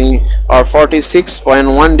using, or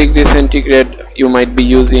 46.1 degrees centigrade you might be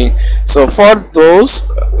using. So for those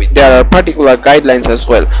there are particular guidelines as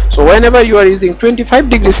well. So whenever you are using 25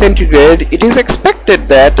 degrees centigrade, it is expected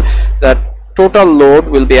that total load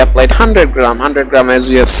will be applied 100 gram, as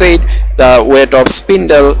we have said, the weight of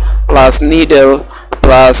spindle plus needle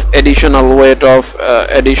plus additional weight of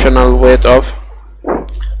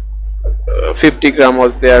 50 gram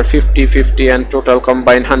was there, 50 and total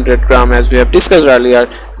combined 100 gram, as we have discussed earlier.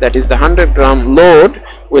 That is the 100 gram load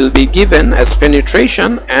will be given as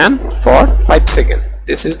penetration and for 5 seconds.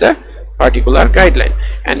 This is the particular guideline.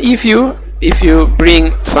 And if you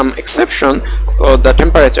bring some exception, so the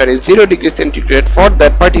temperature is 0 degrees centigrade, for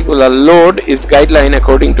that particular load is guideline.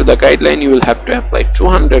 According to the guideline, you will have to apply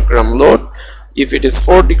 200 gram load. If it is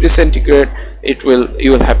 4 degrees centigrade,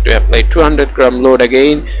 you will have to apply 200 gram load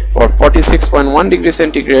again. For 46.1 degrees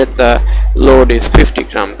centigrade, the load is 50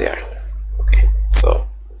 gram there. Okay, so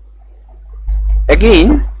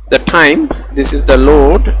again the time, this is the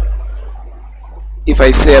load. If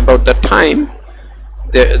I say about the time,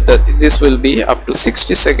 this will be up to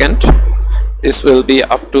 60 seconds, this will be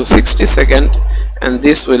up to 60 seconds, and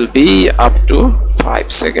this will be up to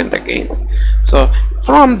 5 seconds again. So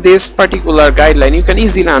from this particular guideline you can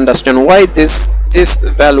easily understand why these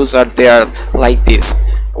values are there like this,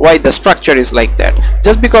 why the structure is like that.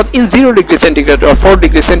 Just because in 0 degree centigrade or 4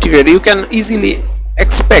 degree centigrade you can easily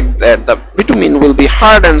expect that the bitumen will be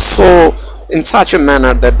hard and so in such a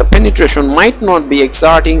manner that the penetration might not be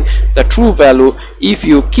exerting the true value if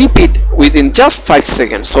you keep it within just 5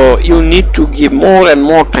 seconds. So you need to give more and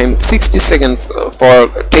more time, 60 seconds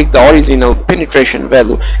for take the original penetration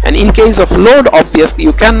value. And in case of load, obviously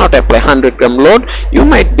you cannot apply 100 gram load, you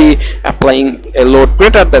might be applying a load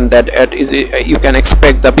greater than that. You can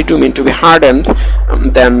expect the bitumen to be hardened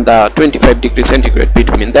than the 25 degree centigrade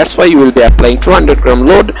bitumen. That's why you will be applying 200 gram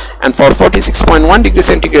load, and for 46.1 degree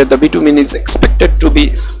centigrade the bitumen is expected to be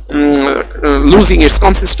losing its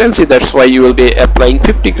consistency. That's why you will be applying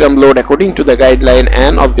 50 gram load according to the guideline,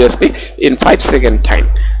 and obviously in 5 second time.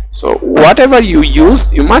 So whatever you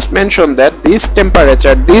use, you must mention that this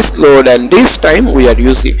temperature, this load and this time we are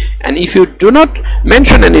using. And if you do not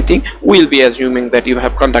mention anything, we will be assuming that you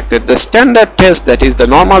have conducted the standard test, that is the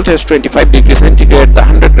normal test, 25 degree centigrade, the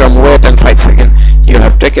 100 gram weight and 5 seconds you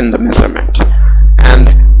have taken the measurement. And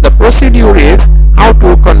the procedure is how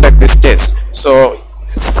to conduct this test. So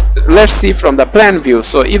let's see from the plan view.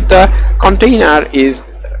 So if the container is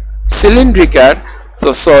cylindrical,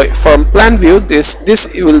 so from plan view this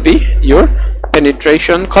will be your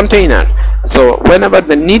penetration container. So whenever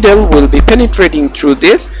the needle will be penetrating through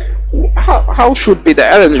this, how should be the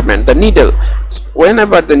arrangement? The needle,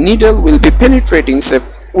 whenever the needle will be penetrating, so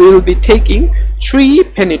we will be taking 3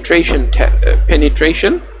 penetration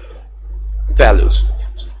values.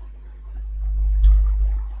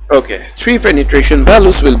 Okay, 3 penetration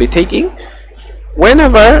values will be taking.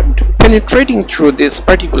 Whenever penetrating through this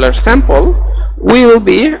particular sample, we will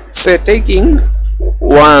be taking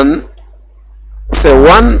one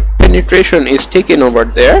penetration is taken over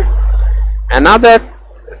there. Another,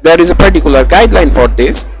 there is a particular guideline for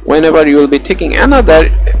this. Whenever you will be taking another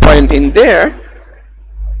point in there,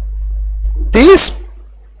 these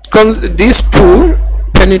 2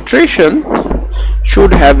 penetration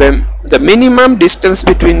should have the minimum distance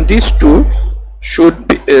between these 2 should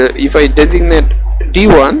be, if I designate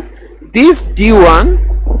D1, this D1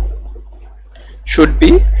 should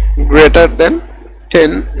be greater than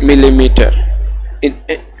 10 millimeter.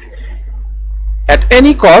 At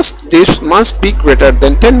any cost this must be greater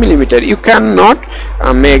than 10 millimeter. You cannot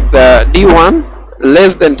make the D1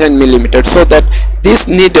 less than 10 millimeter, so that this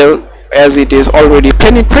needle, as it is already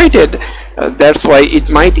penetrated, that's why it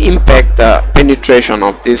might impact the penetration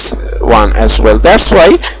of this one as well. That's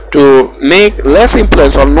why to make less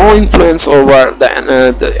influence or no influence over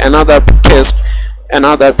the another test,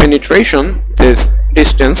 another penetration, this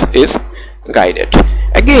distance is guided.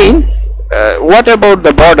 Again, what about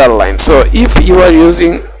the borderline? So if you are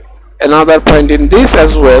using another point in this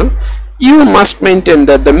as well, you must maintain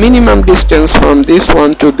that the minimum distance from this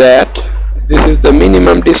one to that, this is the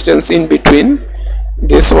minimum distance in between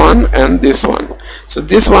this one and this one. So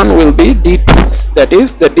this one will be D2, that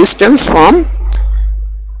is the distance from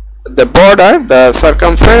the border, the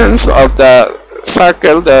circumference of the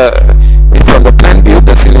circle, from the plan view,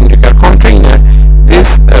 the cylindrical container,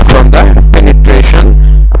 this from the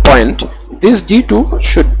penetration point, this D2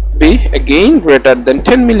 should be again greater than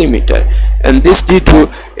 10 millimeter, and this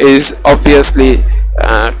D2 is obviously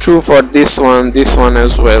true for this one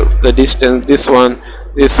as well. The distance, this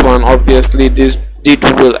one, obviously this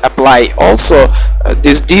D2 will apply. Also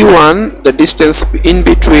this D1, the distance in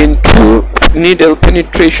between 2 needle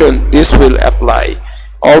penetration, this will apply.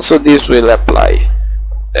 Also this will apply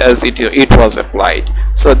as it was applied.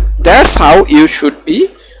 So that's how you should be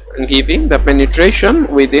giving the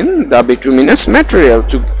penetration within the bituminous material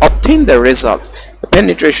to obtain the result. The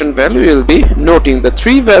penetration value will be noting the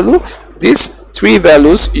 3 value. These 3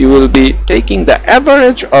 values you will be taking the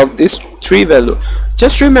average of this 3 value.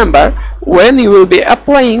 Just remember, when you will be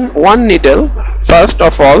applying one needle, first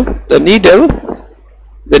of all the needle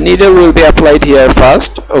will be applied here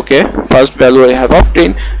first. Okay, first value I have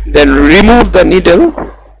obtained, then remove the needle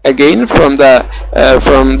again from the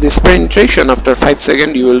from this penetration. After 5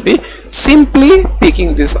 seconds you will be simply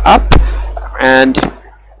picking this up and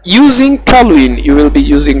using toluene. You will be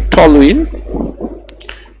using toluene.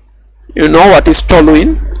 You know what is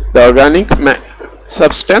toluene? The organic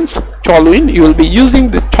substance toluene. You will be using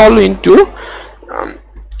the toluene to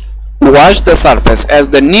wash the surface, as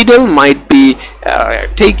the needle might be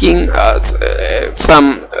taking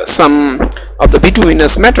some of the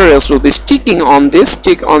bituminous materials will be sticking on this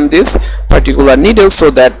particular needle, so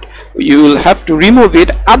that you will have to remove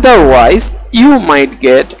it, otherwise you might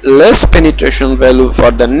get less penetration value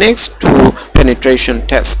for the next two penetration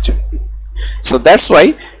test. So that's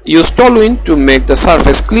why use toluene to make the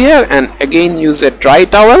surface clear, and again use a dry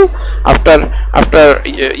towel. After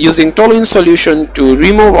using toluene solution to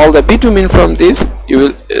remove all the bitumen from this, you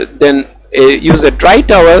will then use a dry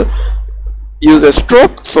towel, use a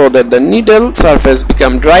stroke so that the needle surface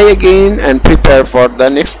become dry again, and prepare for the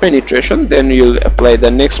next penetration. Then you'll apply the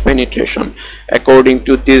next penetration according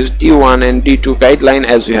to this D1 and D2 guideline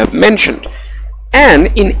as you have mentioned. And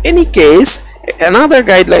in any case, another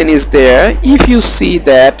guideline is there. If you see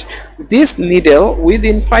that this needle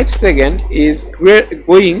within 5 seconds is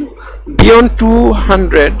going beyond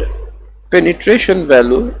 200 penetration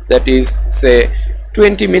value, that is say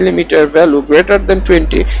 20 millimeter value, greater than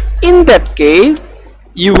 20, in that case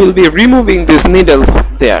you will be removing this needle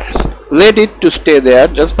there. Let it to stay there,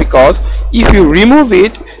 just because if you remove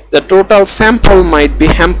it, the total sample might be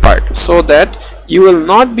hampered, so that you will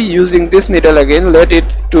not be using this needle again. Let it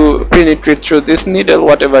to penetrate through this needle,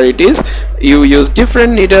 whatever it is. You use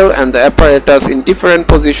different needle and the apparatus in different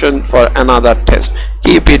position for another test.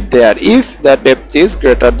 Keep it there. If the depth is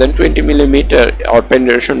greater than 20 millimeter or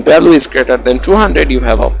penetration value is greater than 200, you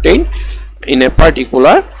have obtained in a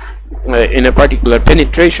particular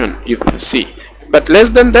penetration, you see. But less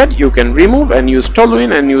than that, you can remove and use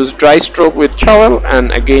toluene and use dry stroke with towel,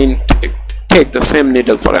 and again take the same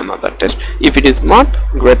needle for another test. If it is not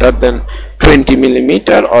greater than 20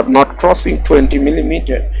 millimeter or not crossing 20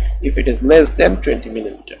 millimeter, if it is less than 20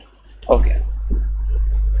 millimeter. Okay.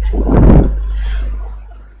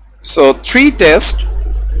 So 3 tests.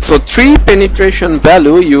 So 3 penetration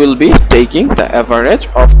value, you will be taking the average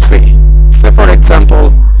of 3. So for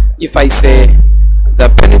example, if I say the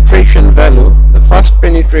penetration value, the first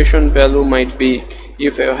penetration value might be,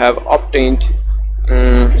 if you have obtained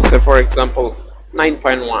say for example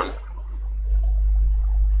 9.1,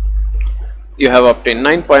 you have obtained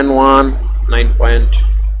 9.1,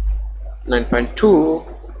 9.2,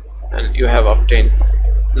 and you have obtained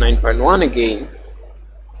 9.1 again.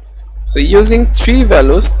 So using 3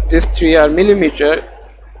 values, these 3 are millimeter,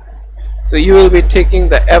 so you will be taking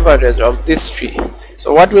the average of these 3.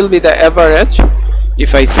 So what will be the average?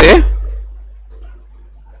 If I say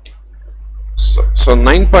so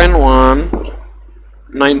 9.1,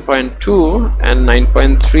 9.2 and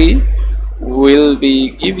 9.3 will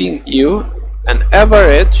be giving you an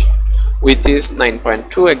average which is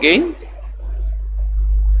 9.2 again.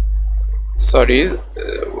 Sorry,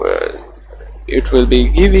 it will be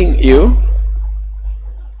giving you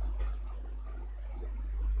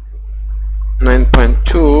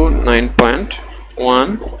 9.2,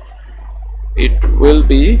 9.1. It will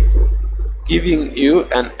be giving you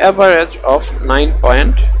an average of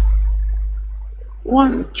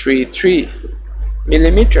 9.133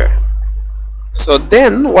 millimeter. So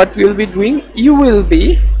then what we will be doing, you will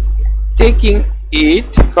be taking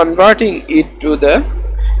it, converting it to the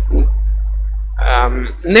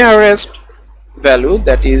nearest value,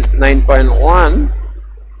 that is 9.1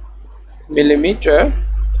 millimeter.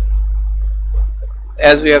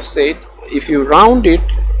 As we have said, if you round it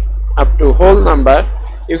up to whole number,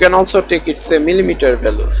 you can also take it say millimeter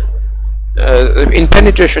values in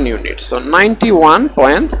penetration unit. So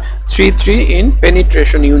 91.33 in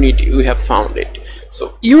penetration unit you have found it.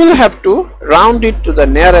 So you will have to round it to the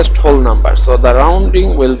nearest whole number. So the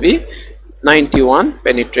rounding will be 91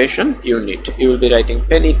 penetration unit. You will be writing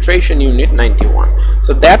penetration unit 91.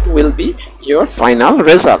 So that will be your final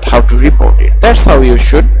result, how to report it. That's how you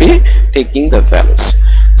should be taking the values.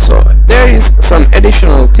 So there is some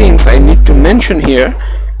additional things I need to mention here.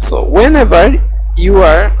 So whenever you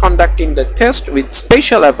are conducting the test with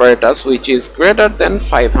special apparatus which is greater than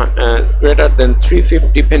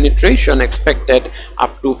 350 penetration expected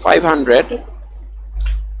up to 500,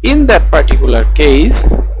 in that particular case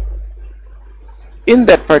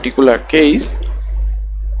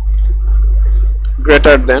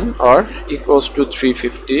greater than or equals to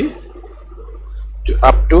 350 to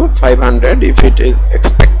up to 500 if it is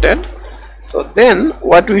expected. So then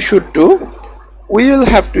what we should do, we will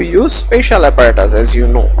have to use special apparatus, as you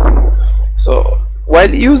know. So while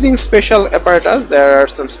using special apparatus, there are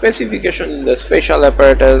some specification in the special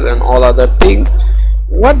apparatus and all other things.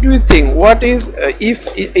 What do you think? What is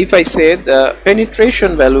if I say the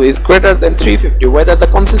penetration value is greater than 350, whether the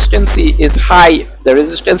consistency is high, the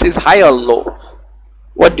resistance is high or low?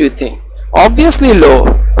 What do you think? Obviously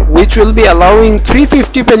low, which will be allowing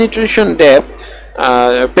 350 penetration depth,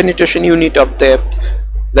 penetration unit of depth.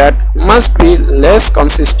 That must be less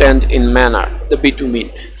consistent in manner, the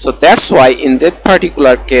bitumen. So that's why in that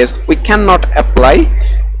particular case we cannot apply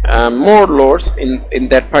more loads in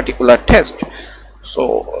that particular test.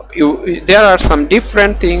 So there are some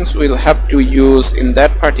different things we'll have to use in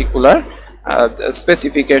that particular the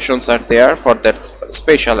specifications are there for that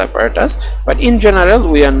special apparatus, but in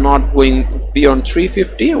general we are not going beyond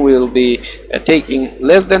 350. We will be taking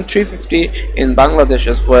less than 350 in Bangladesh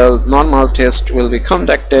as well. Normal test will be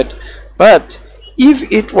conducted, but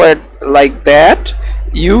if it were like that,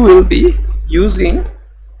 you will be using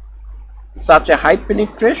such a high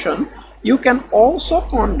penetration. You can also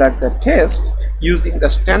conduct the test using the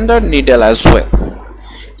standard needle as well.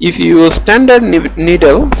 If you use standard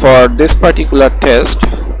needle for this particular test,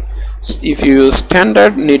 if you use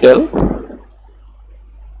standard needle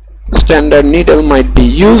might be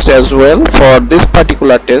used as well for this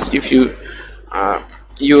particular test. If you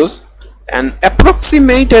use an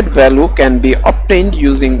approximated value can be obtained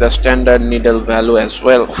using the standard needle value as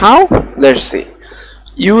well. How? Let's see.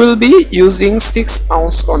 You will be using 6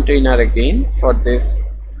 ounce container again for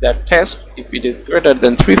that test if it is greater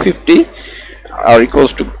than 350 or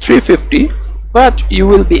equals to 350, but you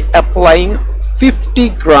will be applying 50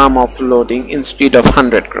 gram of loading instead of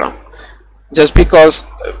 100 gram, just because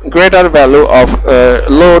greater value of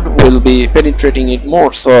load will be penetrating it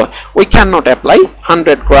more. So we cannot apply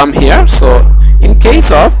 100 gram here. So in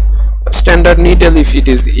case of standard needle, if it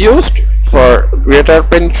is used for greater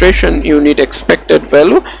penetration unit expected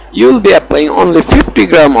value, you will be applying only 50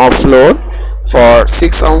 gram of load for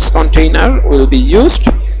 6 ounce container will be used,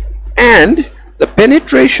 and the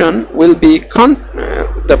penetration will be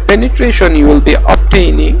the penetration you will be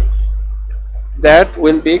obtaining, that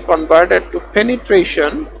will be converted to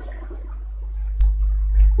penetration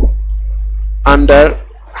under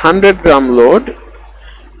 100 gram load.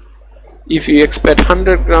 If you expect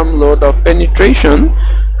 100 gram load of penetration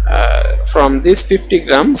from this 50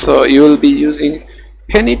 gram, so you will be using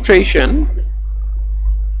penetration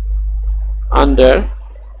under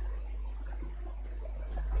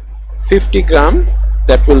 50 gram,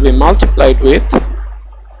 that will be multiplied with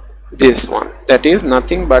this one, that is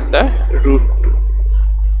nothing but the root 2.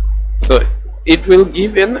 So it will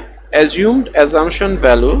give an assumption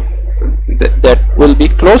value that will be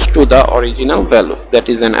close to the original value. That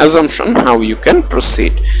is an assumption how you can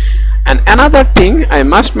proceed. And another thing I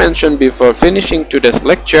must mention before finishing today's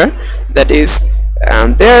lecture, that is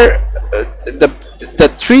the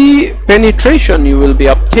 3 penetration you will be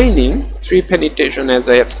obtaining, 3 penetration as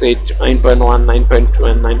I have said, 9.1,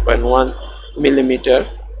 9.2 and 9.1 millimeter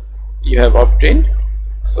you have obtained.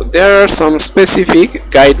 So there are some specific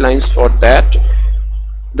guidelines for that.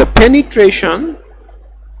 The penetration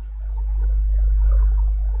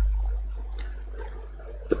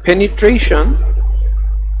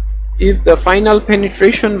if the final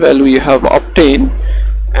penetration value you have obtained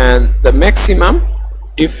and the maximum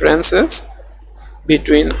differences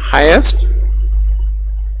between highest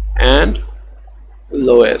and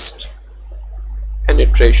lowest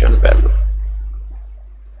penetration value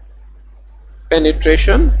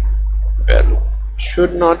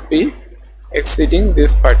should not be exceeding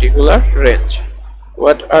this particular range.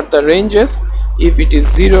 What are the ranges? If it is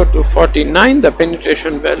 0 to 49, the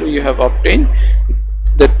penetration value you have obtained,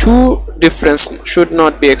 the 2 difference should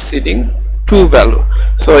not be exceeding 2 value.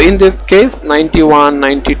 So in this case 91,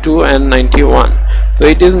 92 and 91, so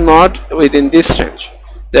it is not within this range.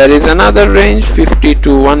 There is another range 50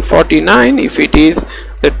 to 149. If it is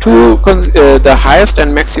the highest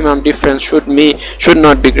and maximum difference should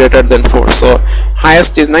not be greater than 4. So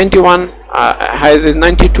highest is 91, highest is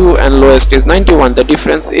 92 and lowest is 91. The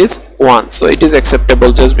difference is 1, so it is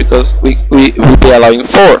acceptable just because we will be allowing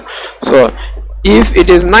 4. So if it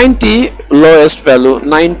is 90, lowest value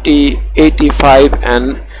 90, 85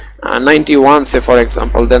 and 91, say for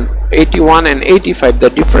example, then 81 and 85, the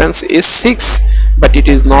difference is 6, but it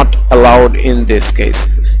is not allowed in this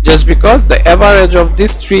case, just because the average of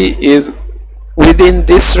these 3 is within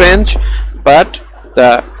this range, but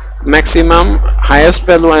the maximum highest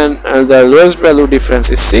value and the lowest value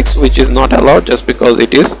difference is 6, which is not allowed just because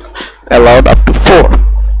it is allowed up to 4.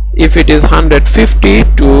 If it is 150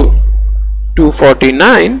 to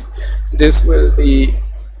 249, this will be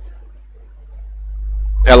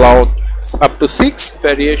allowed up to 6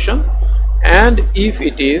 variation, and if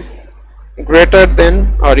it is greater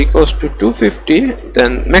than or equals to 250,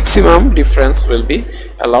 then maximum difference will be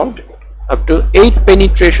allowed up to 8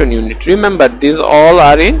 penetration unit. Remember, these all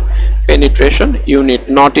are in penetration unit,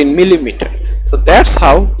 not in millimeter. So that's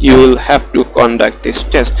how you will have to conduct this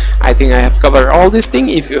test. I think I have covered all these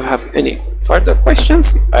things. If you have any further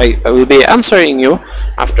questions, I will be answering you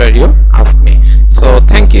after you ask me. So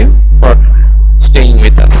thank you for